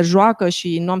care se joacă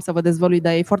și nu am să vă dezvălui,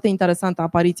 dar e foarte interesantă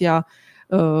apariția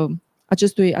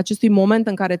acestui moment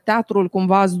în care teatrul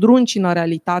cumva zdruncină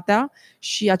realitatea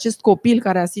și acest copil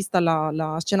care asistă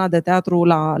la scena de teatru,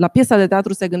 la piesa de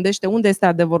teatru, se gândește unde este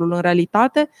adevărul, în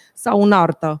realitate sau în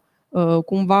artă.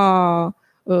 Cumva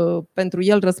pentru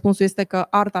el răspunsul este că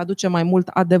arta aduce mai mult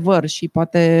adevăr și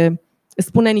poate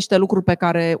spune niște lucruri pe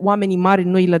care oamenii mari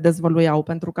nu îi le dezvăluiau,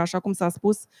 pentru că, așa cum s-a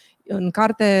spus în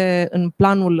carte, în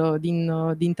planul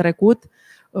din trecut,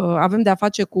 avem de-a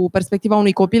face cu perspectiva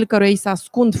unui copil căruia îi se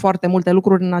ascund foarte multe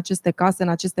lucruri în aceste case, în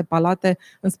aceste palate,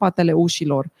 în spatele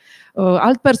ușilor.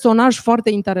 Alt personaj foarte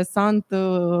interesant,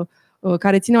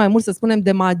 care ține mai mult, să spunem,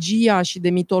 de magia și de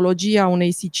mitologia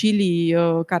unei Sicilii,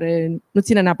 care nu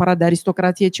ține neapărat de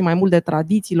aristocrație, ci mai mult de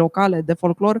tradiții locale, de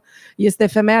folclor, este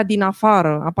femeia din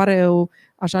afară. Apare o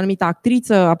așa numită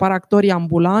actriță, apar actorii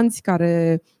ambulanți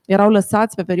care erau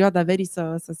lăsați pe perioada verii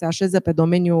să se așeze pe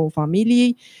domeniul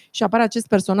familiei și apare acest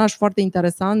personaj foarte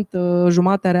interesant,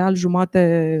 jumate real,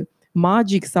 jumate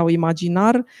magic sau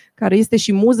imaginar, care este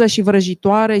și muză și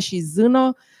vrăjitoare și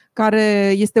zână,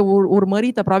 care este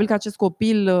urmărită. Probabil că acest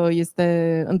copil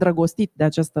este îndrăgostit de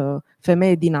această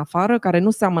femeie din afară, care nu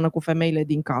seamănă cu femeile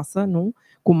din casă, nu?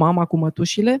 Cu mama, cu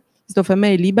mătușile. Este o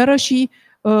femeie liberă și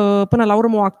până la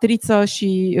urmă o actriță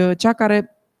și cea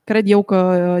care cred eu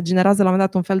că generează la un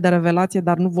moment dat un fel de revelație,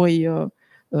 dar nu voi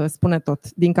spune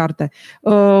tot din carte.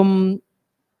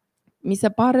 Mi se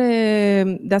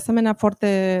pare de asemenea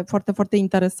foarte, foarte, foarte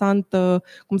interesant,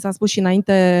 cum s-a spus și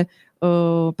înainte,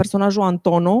 personajul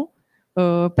Antono,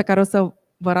 pe care o să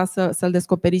vă las să-l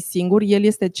descoperiți singur. El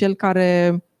este cel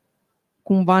care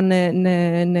cumva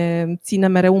ne ține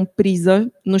mereu în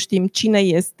priză, nu știm cine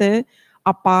este,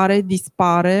 apare,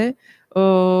 dispare,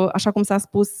 așa cum s-a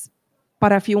spus,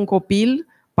 pare a fi un copil,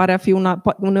 pare a fi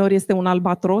uneori este un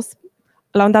albatros,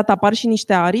 la un dat apar și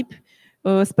niște aripi,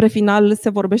 spre final se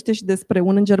vorbește și despre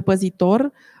un înger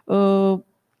păzitor,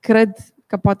 cred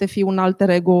că poate fi un alter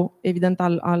ego, evident,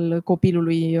 al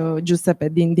copilului Giuseppe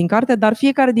din carte, dar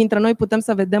fiecare dintre noi putem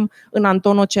să vedem în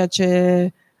Antono ceea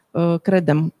ce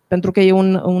credem, pentru că e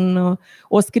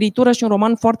o scritură și un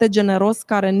roman foarte generos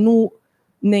care nu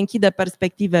ne închide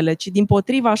perspectivele, ci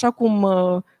dimpotrivă, așa cum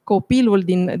copilul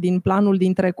din planul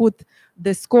din trecut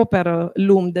descoperă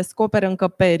lumi, descoperă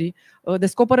încăperi,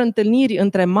 descoperă întâlniri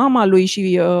între mama lui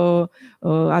și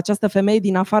această femeie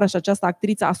din afară și această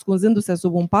actriță ascunzându-se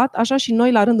sub un pat, așa și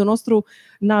noi la rândul nostru,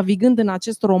 navigând în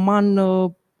acest roman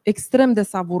extrem de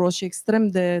savuros și extrem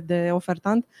de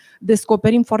ofertant,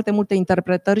 descoperim foarte multe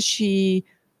interpretări și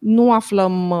nu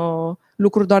aflăm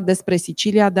lucruri doar despre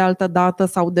Sicilia de altă dată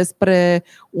sau despre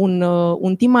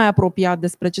un timp mai apropiat,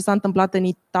 despre ce s-a întâmplat în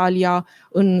Italia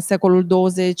în secolul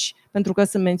 20, pentru că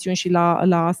sunt mențiuni și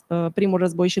la primul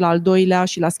război și la al doilea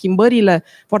și la schimbările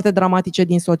foarte dramatice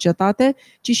din societate,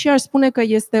 ci și aș spune că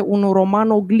este un roman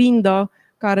oglindă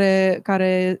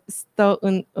care stă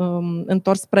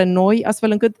întors spre noi,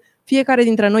 astfel încât fiecare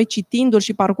dintre noi, citindu-l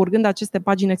și parcurgând aceste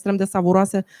pagini extrem de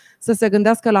savuroase, să se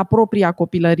gândească la propria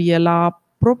copilărie, la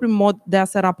propriul mod de a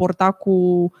se raporta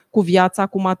cu viața,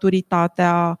 cu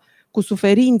maturitatea, cu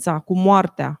suferința, cu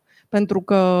moartea. Pentru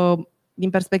că, din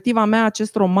perspectiva mea,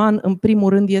 acest roman, în primul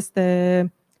rând,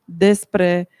 este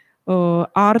despre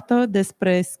artă,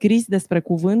 despre scris, despre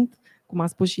cuvânt, cum a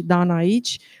spus și Dana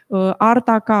aici,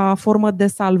 arta ca formă de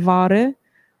salvare.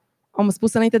 Am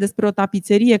spus înainte despre o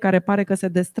tapiserie care pare că se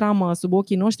destramă sub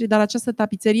ochii noștri, dar această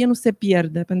tapiserie nu se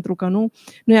pierde, pentru că nu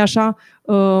e așa.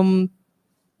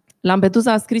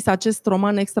 Lampedusa a scris acest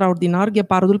roman extraordinar,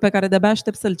 Ghepardul, pe care de-abia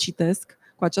aștept să-l citesc.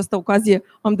 Cu această ocazie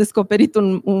am descoperit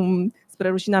spre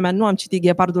rușinea mea, nu am citit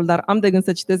Ghepardul, dar am de gând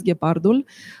să citesc Ghepardul.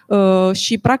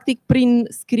 Și practic prin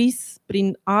scris,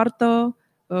 prin artă,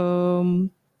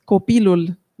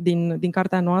 copilul din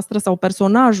cartea noastră sau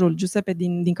personajul Giuseppe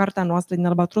din cartea noastră, din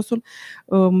Albatrosul,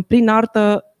 prin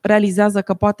artă realizează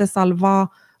că poate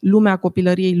salva lumea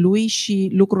copilăriei lui și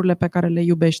lucrurile pe care le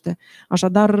iubește.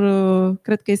 Așadar,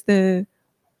 cred că este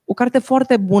o carte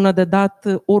foarte bună de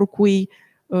dat oricui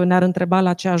ne-ar întreba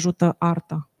la ce ajută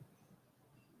arta.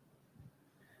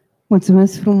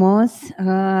 Mulțumesc frumos!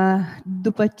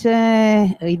 După ce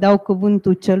îi dau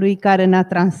cuvântul celui care ne-a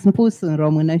transpus în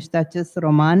românește acest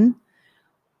roman,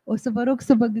 o să vă rog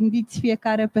să vă gândiți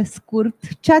fiecare pe scurt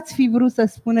ce ați fi vrut să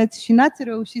spuneți și n-ați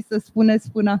reușit să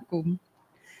spuneți până acum.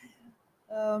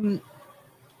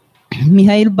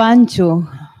 Mihail Banciu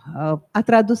a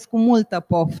tradus cu multă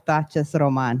poftă acest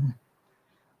roman.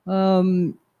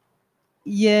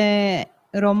 E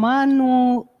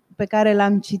romanul pe care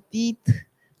l-am citit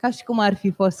ca și cum ar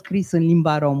fi fost scris în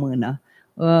limba română.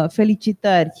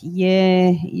 Felicitări!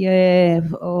 E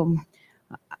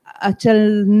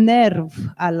acel nerv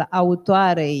al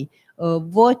autoarei,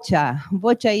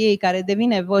 vocea ei care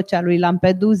devine vocea lui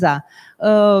Lampedusa,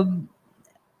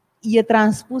 e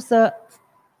transpusă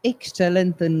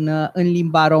excelent în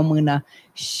limba română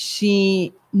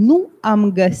și nu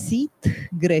am găsit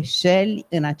greșeli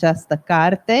în această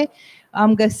carte.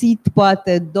 Am găsit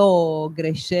poate 2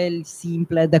 greșeli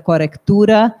simple de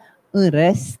corectură. În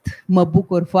rest, mă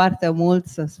bucur foarte mult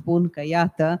să spun că,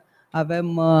 iată,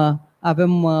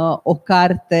 avem o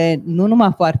carte nu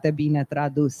numai foarte bine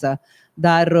tradusă,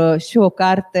 dar și o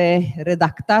carte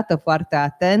redactată foarte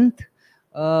atent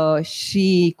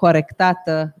și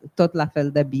corectată tot la fel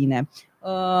de bine.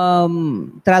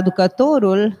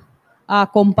 Traducătorul a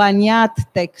acompaniat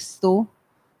textul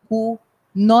cu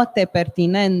note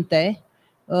pertinente.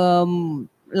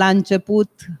 La început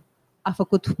a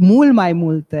făcut mult mai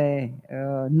multe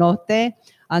note.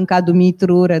 Anca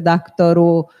Dumitru,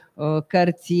 redactorul,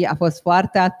 cărții, a fost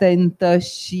foarte atentă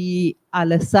și a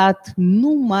lăsat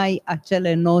numai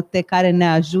acele note care ne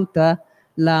ajută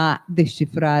la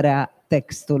descifrarea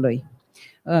textului.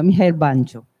 Mihail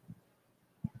Banciu.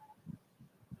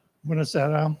 Bună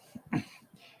seara!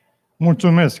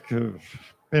 Mulțumesc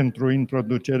pentru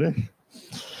introducere.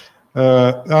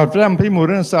 Ar vrea în primul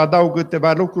rând să adaug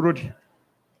câteva lucruri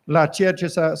la ceea ce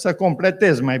să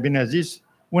completez, mai bine zis,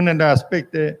 unele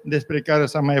aspecte despre care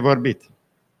s-a mai vorbit.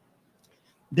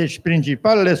 Deci,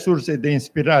 principalele surse de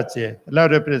inspirație le-au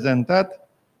reprezentat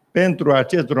pentru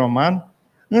acest roman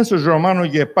însuși romanul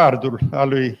Ghepardul al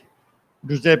lui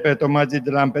Giuseppe Tomasi de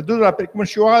Lampedusa, precum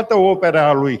și o altă operă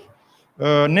a lui,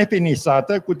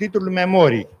 nefinisată, cu titlul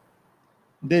Memorii.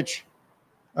 Deci,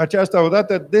 aceasta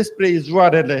odată despre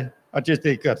izvoarele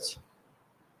acestei cărți.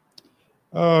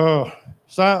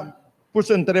 S-a pus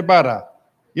întrebarea,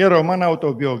 e roman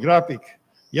autobiografic?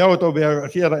 E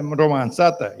autobiografie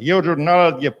romanțată? E un jurnal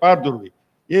al Ghepardului?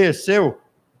 E eseu?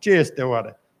 Ce este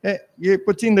oare? E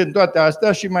puțin din toate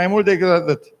astea și mai mult decât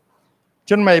atât.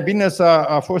 Cel mai bine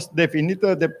a fost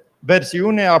definită de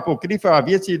versiune apocrifă a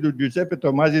vieții lui Giuseppe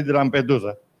Tomasi de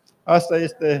Lampedusa. Asta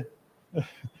este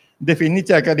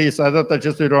definiția care i s-a dat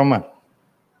acestui roman.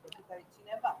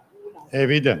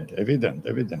 Evident.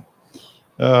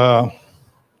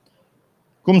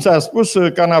 Cum s-a spus,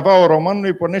 canavaul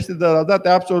romanului pornește de la date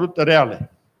absolut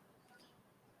reale.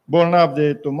 Bolnav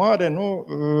de tumoare,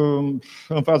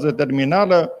 în fază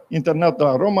terminală, internat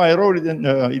la Roma, eroul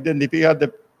identificat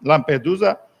de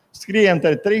Lampedusa scrie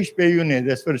între 13 iunie,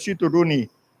 de sfârșitul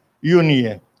lunii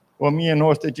iunie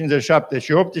 1957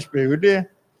 și 18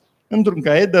 iulie, într-un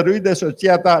caiet dăruit de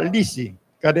soția ta, Lisi,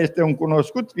 care este un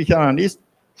cunoscut psihanalist,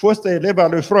 fostă elev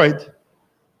al lui Freud,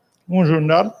 un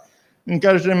jurnal în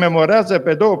care își rememorează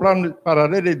pe două planuri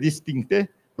paralele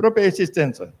distincte propria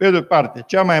existență. Pe de o parte,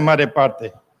 cea mai mare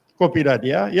parte,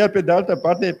 copilăria, iar pe de altă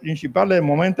parte, principalele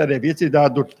momente ale vieții de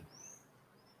adult.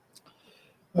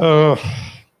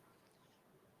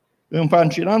 În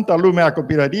fascinanta lume a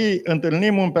copilăriei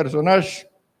întâlnim un personaj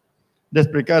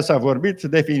despre care s-a vorbit,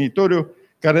 definitoriu,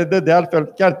 care dă de altfel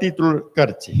chiar titlul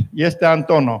cărții. Este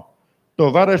Antono,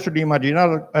 tovarășul imaginar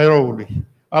al eroului,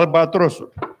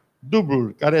 albatrosul,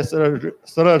 dublul care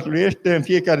sărășluiește în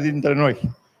fiecare dintre noi,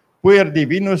 puer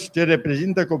divinus ce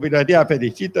reprezintă copilăria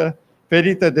fericită,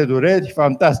 ferită de dureri,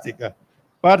 fantastică,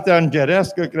 partea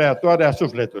îngerească creatoare a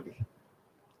sufletului.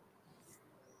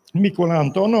 Micul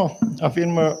Antono,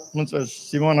 afirmă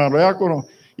Simona Loiacono,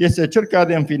 este cel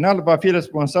care în final va fi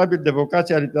responsabil de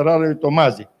vocația literară lui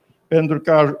Tomasi, pentru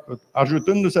că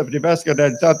ajutându-se să privească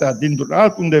realitatea dintr-un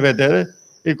alt punct de vedere,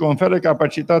 îi conferă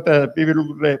capacitatea de a privi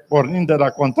lucrurile pornind de la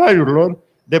contrariul lor,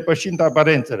 depășind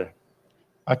aparențele.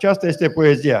 Aceasta este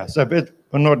poezia, să vezi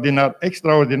în ordinar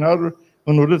extraordinarul,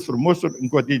 în urât frumosul, în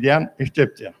cotidian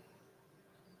excepția.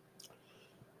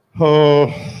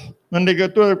 În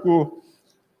legătură cu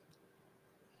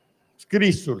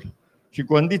scrisul și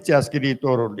condiția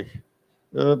scriitorului,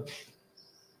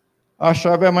 aș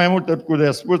avea mai multe lucruri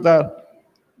de spus, dar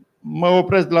mă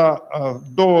opresc la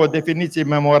două definiții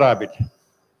memorabile.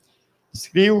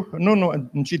 Scriu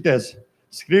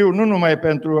nu numai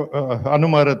pentru a nu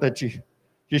mă rătăci,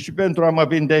 ci și pentru a mă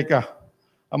vindeca.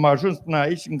 Am ajuns până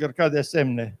aici încărcat de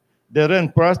semne, de răni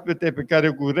proaspete pe care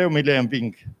cu greu mi le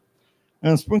înving.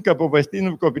 Îmi spun că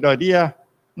povestindu-mi copilăria,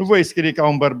 nu voi scrie ca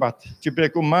un bărbat, ci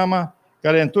precum mama,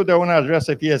 care întotdeauna aș vrea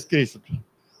să fie scrisul.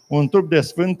 Un trup de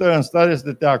sfântă în stare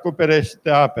să te acopere și să te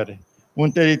apere.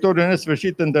 Un teritoriu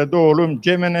nesfârșit între două lumi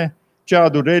gemene, cea a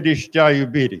durerii și cea a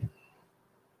iubirii.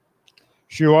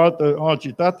 Și alt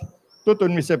citat, totul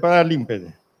mi se părea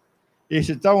limpede.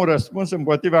 Exista un răspuns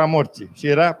împotriva morții și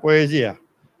era poezia.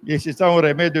 Exista un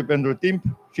remediu pentru timp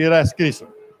și era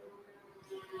scrisul.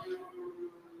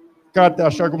 Cartea,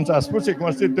 așa cum s-a spus, se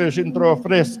constituie și într-o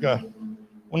frescă,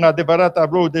 un adevărat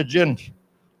tablou de gen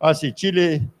al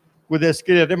Siciliei, cu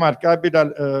descriere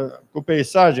remarcabilă, cu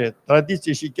peisaje,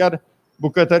 tradiții și chiar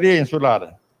bucătărie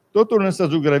insulară. Totul însă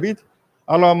zugrăvit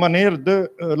a la manier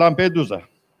de Lampedusa.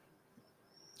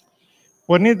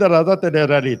 Pornind de la datele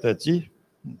realității,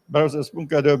 vreau să spun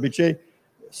că de obicei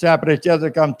se apreciază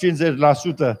cam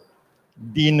 50%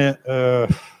 din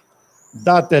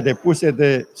datele puse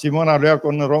de Simona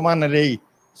Loiacono în romanele ei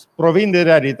provin de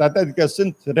realitate, adică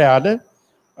sunt reale,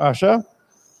 așa,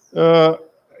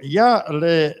 ea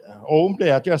o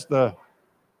umple această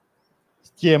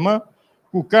schemă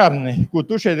cu carne, cu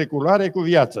tușe de culoare, cu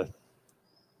viață.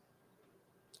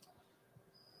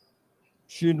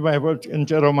 Și nu mai văd în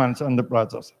ce roman s-a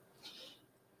întâmplat asta.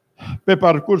 Pe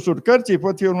parcursul cărții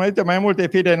pot fi urmărite mai multe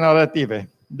fire narrative,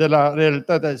 de la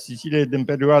realitatea Siciliei din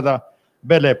perioada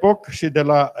Belle Époque și de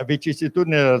la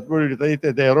vicisitudinile războiului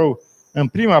trăite de erou în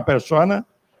prima persoană,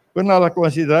 până la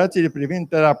considerațiile privind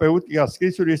terapeutica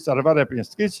scrisului și salvarea prin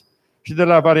scris și de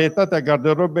la varietatea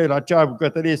garderobei la cea a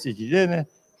bucătăriei siciliene,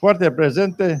 foarte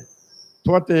prezente,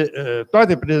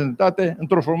 toate prezentate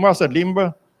într-o frumoasă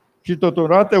limbă și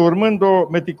totodată urmând o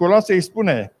meticuloasă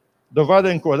expunere, dovadă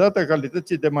încă o dată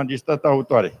calității de magistrat a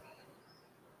autoarei.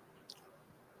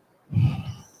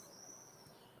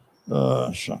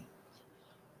 Așa.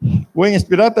 O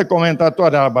inspirată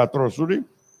comentatoare a Albatrosului,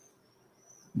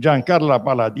 Giancarla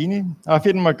Paladini,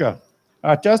 afirmă că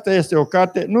aceasta este o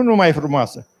carte nu numai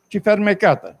frumoasă, ci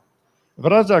fermecată.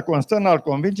 Vraja constă în a-l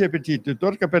convinge pe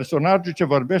cititor că personajul ce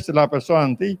vorbește la persoana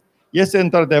întâi este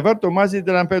într-adevăr Tomasi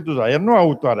de Lampedusa, el nu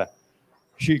autoarea,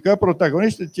 și că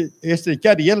protagonistul este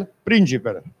chiar el,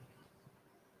 principele.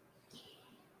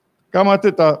 Cam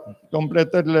atâta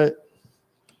completările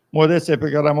modeste pe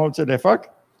care am avut să le fac.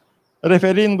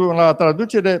 Referindu-mă la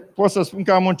traducere, pot să spun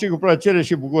că am muncit cu plăcere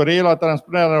și bucurie la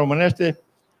transpunerea românește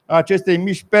a acestei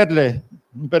mici perle,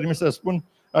 îmi permit să spun,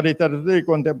 a literaturii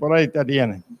contemporane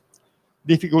italiene.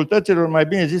 Dificultăților, mai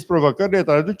bine zis provocările,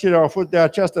 traducerea au fost de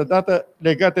această dată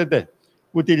legate de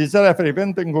utilizarea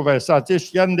frecventă în conversație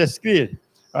și chiar în descriere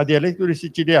a dialectului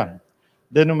sicilian,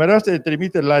 de numeroase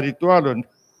trimiteri la ritualuri,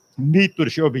 mituri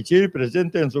și obiceiuri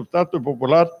prezente în substratul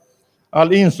popular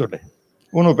al insulei.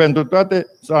 Unul pentru toate,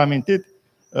 s-a amintit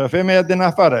femeia din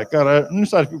afară, care nu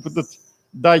s-ar fi putut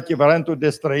da echivalentul de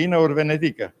străină ori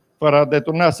venetică, fără a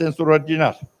deturna sensul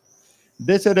original.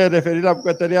 Desele referit la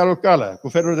bucătăria locală, cu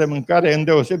feluri de mâncare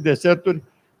îndeosebi deserturi,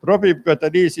 proprii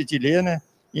bucătăriei siciliene,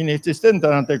 inexistentă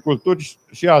în alte culturi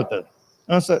și altele.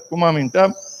 Însă, cum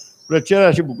aminteam,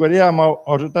 plăcerea și bucuria m-au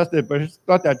ajutat să depășesc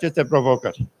toate aceste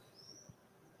provocări.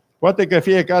 Poate că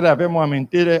fiecare avem o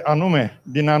amintire anume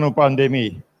din anul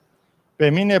pandemiei. Pe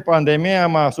mine, pandemia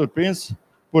m-a surprins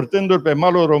purtându-l pe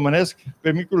malul românesc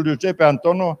pe micul Giuseppe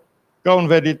Antono ca un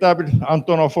veritabil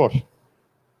antonofor.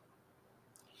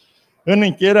 În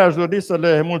încheiere, aș dori să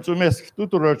le mulțumesc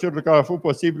tuturor celor care au făcut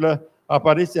posibilă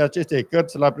apariția acestei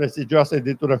cărți la prestigioasa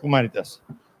editură Humanitas.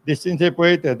 Distinței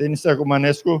poete Denisa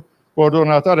Cumănescu,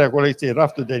 coordonatoarea colecției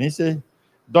Raftul Denisei,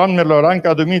 doamnelor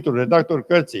Anca Dumitru, redactor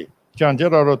cărții, și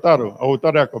Angela Rotaru,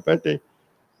 autoarea copertei,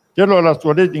 celorlalți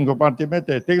colegi din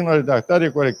compartimente tehnoredactare,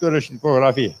 corectură și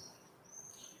tipografie.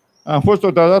 Am fost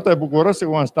totodată bucuros să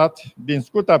constat, din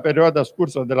scurta perioadă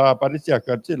scursă de la apariția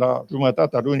cărții, la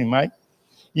jumătatea lunii mai,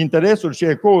 interesul și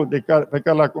ecoul pe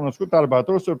care l-a cunoscut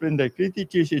Albatrosul printre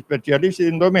criticii și specialiștii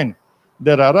din domeniu,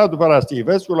 de la Radu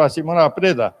Parastivescu la Simona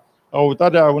Preda,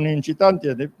 autoarea unui incitant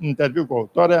de interviu cu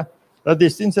autoarea, la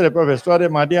distințele profesoare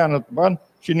Maria Nătuban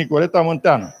și Nicoleta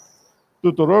Munteanu.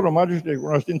 Tuturor omagiu și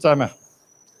recunoștința mea.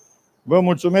 Vă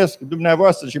mulțumesc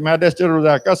dumneavoastră și mai ales celor de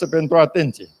acasă pentru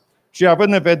atenție. Și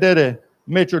având în vedere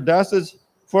meciul de astăzi,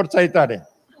 forța Italia!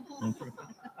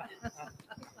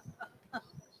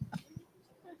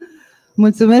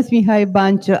 Mulțumesc, Mihai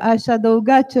Banciu. Aș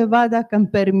adăuga ceva, dacă îmi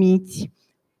permiți.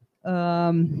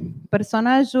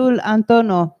 Personajul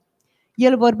Antono,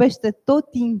 el vorbește tot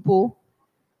timpul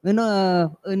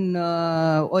în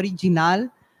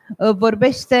original,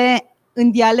 vorbește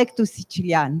în dialectul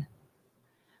sicilian.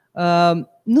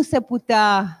 Nu se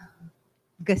putea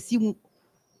găsi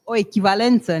o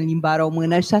echivalență în limba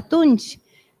română și atunci,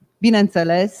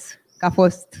 bineînțeles, că a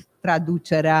fost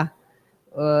traducerea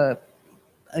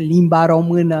în limba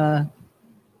română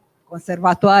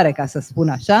conservatoare, ca să spun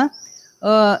așa,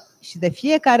 și de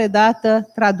fiecare dată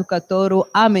traducătorul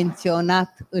a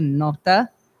menționat în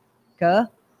notă că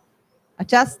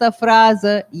această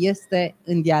frază este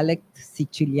în dialect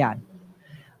sicilian.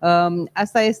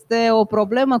 Asta este o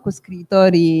problemă cu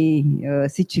scriitorii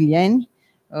sicilieni,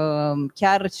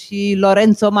 chiar și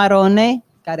Lorenzo Marone,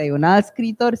 care e un alt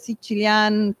scriitor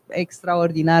sicilian,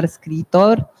 extraordinar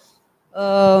scriitor,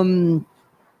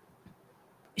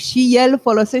 și el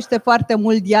folosește foarte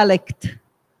mult dialect.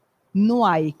 Nu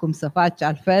ai cum să faci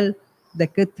altfel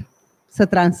decât să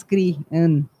transcrii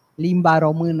în limba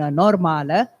română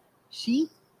normală și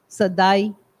să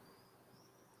dai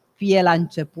fie la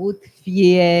început,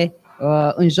 fie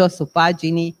în josul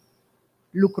paginii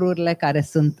lucrurile care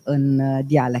sunt în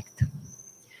dialect.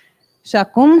 Și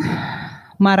acum,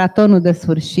 maratonul de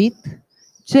sfârșit.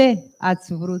 Ce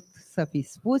ați vrut să fi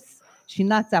spus și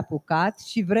n-ați apucat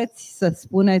și vreți să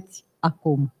spuneți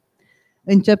acum?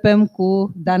 Începem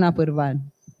cu Dana Pârvan.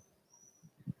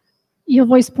 Eu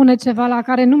voi spune ceva la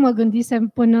care nu mă gândisem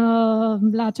până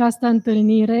la această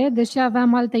întâlnire, deși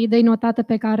aveam alte idei notate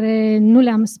pe care nu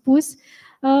le-am spus.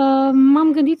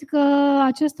 m-am gândit că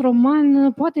acest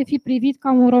roman poate fi privit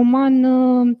ca un roman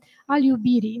al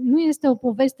iubirii. Nu este o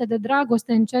poveste de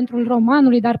dragoste în centrul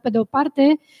romanului, dar pe de o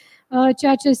parte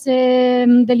ceea ce se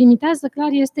delimitează clar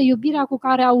este iubirea cu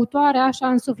care autoarea și-a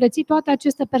însuflețit toate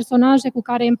aceste personaje cu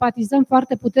care empatizăm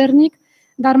foarte puternic,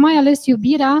 dar mai ales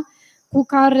iubirea cu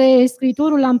care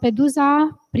scriitorul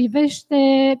Lampedusa privește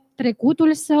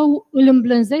trecutul său, îl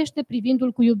îmblânzește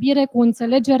privindu-l cu iubire, cu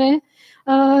înțelegere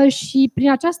și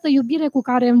prin această iubire cu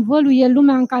care învăluie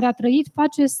lumea în care a trăit,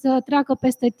 face să treacă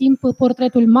peste timp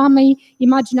portretul mamei,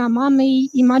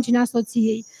 imaginea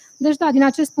soției. Deci da, din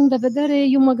acest punct de vedere,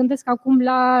 eu mă gândesc acum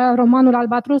la romanul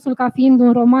Albatrosul ca fiind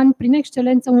un roman prin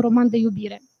excelență, un roman de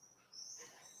iubire.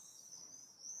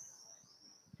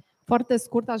 Foarte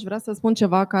scurt, aș vrea să spun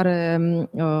ceva care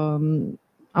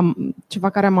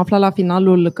am aflat la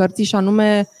finalul cărții și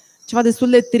anume ceva destul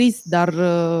de trist, dar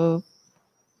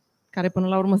care până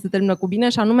la urmă se termină cu bine,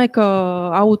 și anume că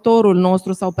autorul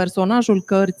nostru sau personajul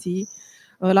cărții,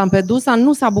 Lampedusa,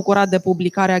 nu s-a bucurat de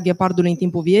publicarea Ghepardului în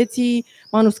timpul vieții.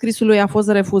 Manuscrisul lui a fost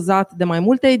refuzat de mai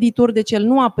multe edituri, deci el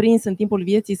nu a prins în timpul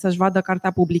vieții să-și vadă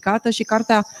cartea publicată și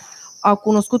cartea a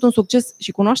cunoscut un succes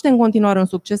și cunoaște în continuare un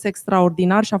succes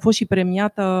extraordinar și a fost și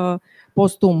premiată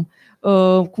postum.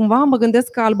 Cumva mă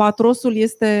gândesc că Albatrosul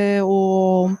este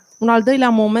un al doilea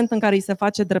moment în care îi se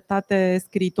face dreptate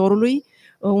scriitorului,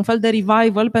 un fel de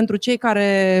revival pentru cei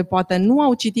care poate nu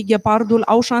au citit Ghepardul,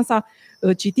 au șansa,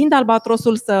 citind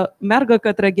Albatrosul, să meargă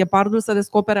către Ghepardul, să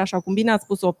descopere, așa cum bine ați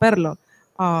spus, o perlă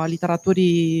a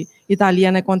literaturii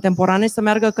italiene contemporane și să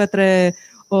meargă către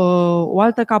o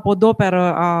altă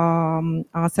capodoperă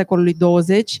a secolului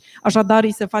 20. Așadar,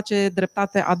 îi se face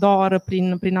dreptate a doua oară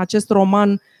prin acest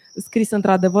roman scris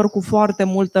într-adevăr cu foarte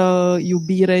multă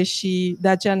iubire și de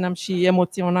aceea ne-am și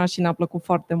emoționat și ne-a plăcut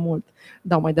foarte mult.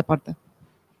 Dau mai departe.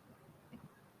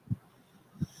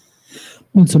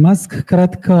 Mulțumesc.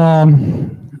 Cred că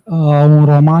un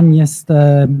roman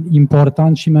este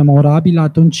important și memorabil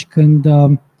atunci când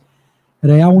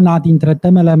reia una dintre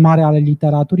temele mari ale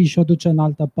literaturii și o duce în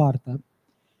altă parte.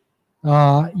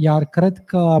 Iar cred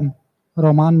că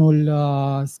romanul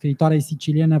scriitoarei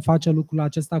siciliene face lucrul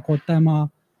acesta cu o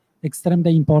temă extrem de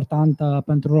importantă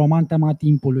pentru roman, tema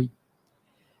timpului.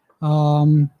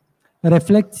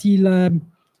 Reflexiile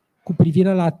cu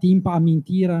privire la timp,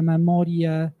 amintire,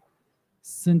 memorie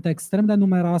sunt extrem de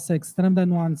numeroase, extrem de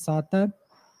nuanțate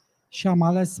și am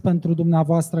ales pentru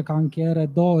dumneavoastră ca încheiere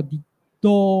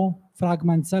două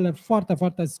fragmentele foarte,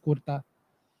 foarte scurte.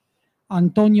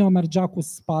 Antonio mergea cu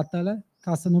spatele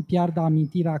ca să nu piardă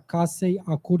amintirea casei,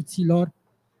 a curților,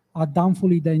 a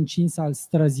danfului de încins al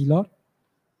străzilor.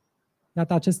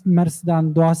 Iată, acest mers de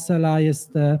Andoasela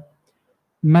este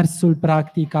mersul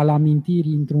practic al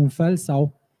amintirii într-un fel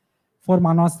sau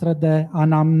forma noastră de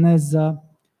anamneză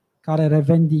care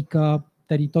revendică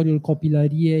teritoriul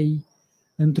copilăriei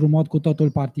într-un mod cu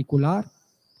totul particular.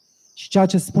 Și ceea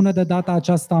ce spune de data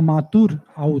aceasta matur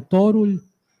autorul,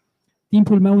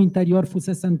 timpul meu interior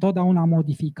fusese întotdeauna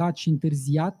modificat și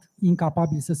întârziat,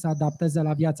 incapabil să se adapteze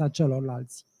la viața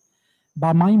celorlalți.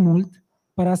 Ba mai mult,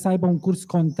 părea să aibă un curs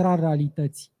contrar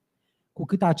realității. Cu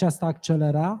cât aceasta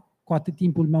accelera, cu atât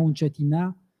timpul meu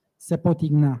încetinea, se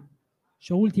potignea.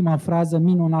 Și o ultimă frază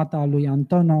minunată a lui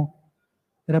Antonio: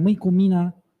 rămâi cu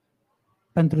mine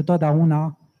pentru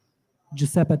totdeauna,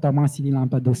 Giuseppe Tomasi din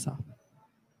Lampedusa.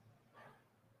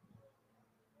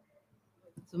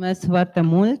 Mulțumesc foarte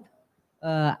mult.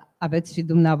 Aveți și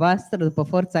dumneavoastră, după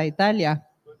Forța Italia?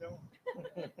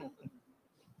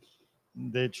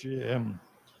 Deci,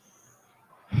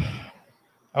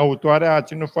 autoarea a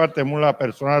ținut foarte mult la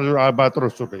personajul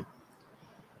Albatrosului.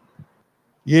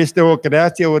 Este o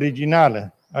creație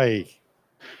originală a ei.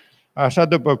 Așa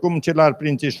după cum cel al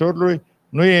Prințișorului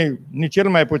nu e nici cel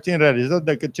mai puțin realizat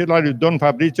decât cel al lui Don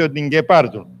Fabrizio din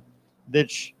Ghepardul.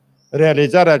 Deci,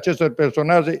 realizarea acestor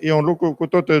personaje e un lucru cu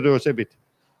totul deosebit.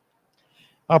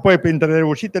 Apoi, printre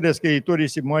reușitele scriiturii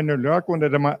Simone Leoacu,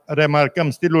 remarcăm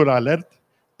stilul alert,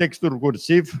 textul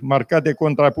cursiv, marcat de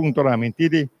contrapunctul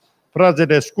amintirii,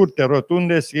 frazele scurte,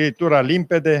 rotunde, scriitura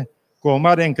limpede, cu o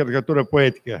mare încărcătură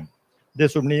poetică. De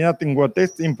subliniat în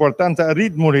context importanța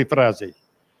ritmului frazei,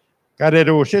 care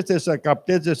reușește să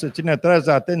capteze, să țină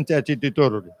trează atenția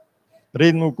cititorului.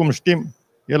 Ritmul, cum știm,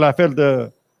 e la fel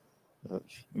de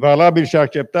valabil și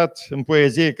acceptat în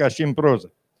poezie ca și în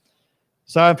proză.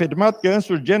 S-a afirmat că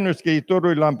însuși genul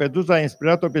scriitorului Lampedusa a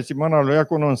inspirat-o pe Simona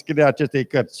Loiacono în scrierea acestei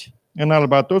cărți. În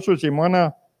Albatrosul,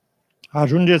 Simona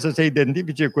ajunge să se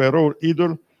identifice cu eroul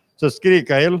idol, să scrie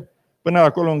ca el, până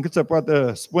acolo încât să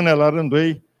poată spune la rândul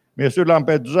ei: Monsieur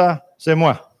Lampedusa, c'est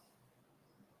moi.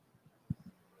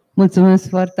 Mulțumesc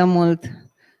foarte mult!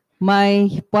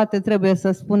 Mai poate trebuie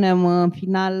să spunem în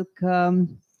final că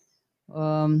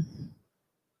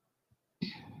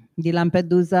Di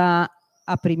Lampedusa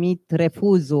a primit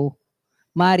refuzul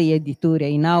marii edituri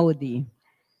Einaudi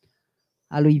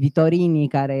a lui Vitorini,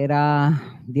 care era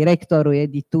directorul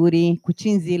editurii, cu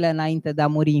 5 zile înainte de a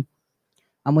muri.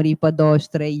 A murit pe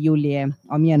 23 iulie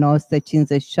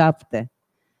 1957.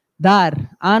 Dar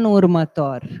anul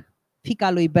următor,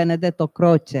 fiica lui Benedetto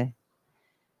Croce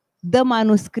dă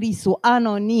manuscrisul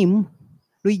anonim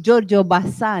lui Giorgio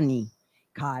Bassani,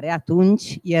 care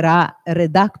atunci era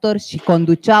redactor și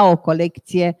conducea o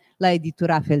colecție la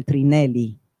editura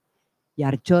Feltrinelli.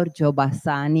 Iar Giorgio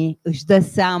Bassani își dă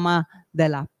seama de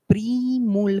la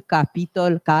primul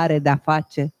capitol care are de-a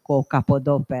face cu o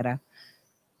capodoperă.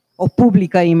 O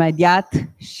publică imediat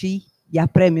și ia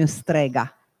premiul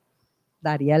Strega.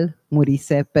 Dar el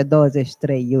murise pe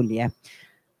 23 iulie.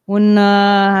 Un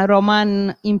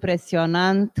roman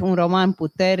impresionant, un roman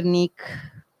puternic,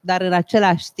 dar în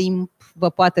același timp vă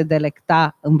poate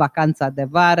delecta în vacanța de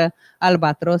vară,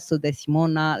 Albatrosul de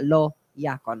Simona Lo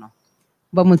Iacono.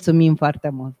 Vă mulțumim foarte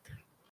mult!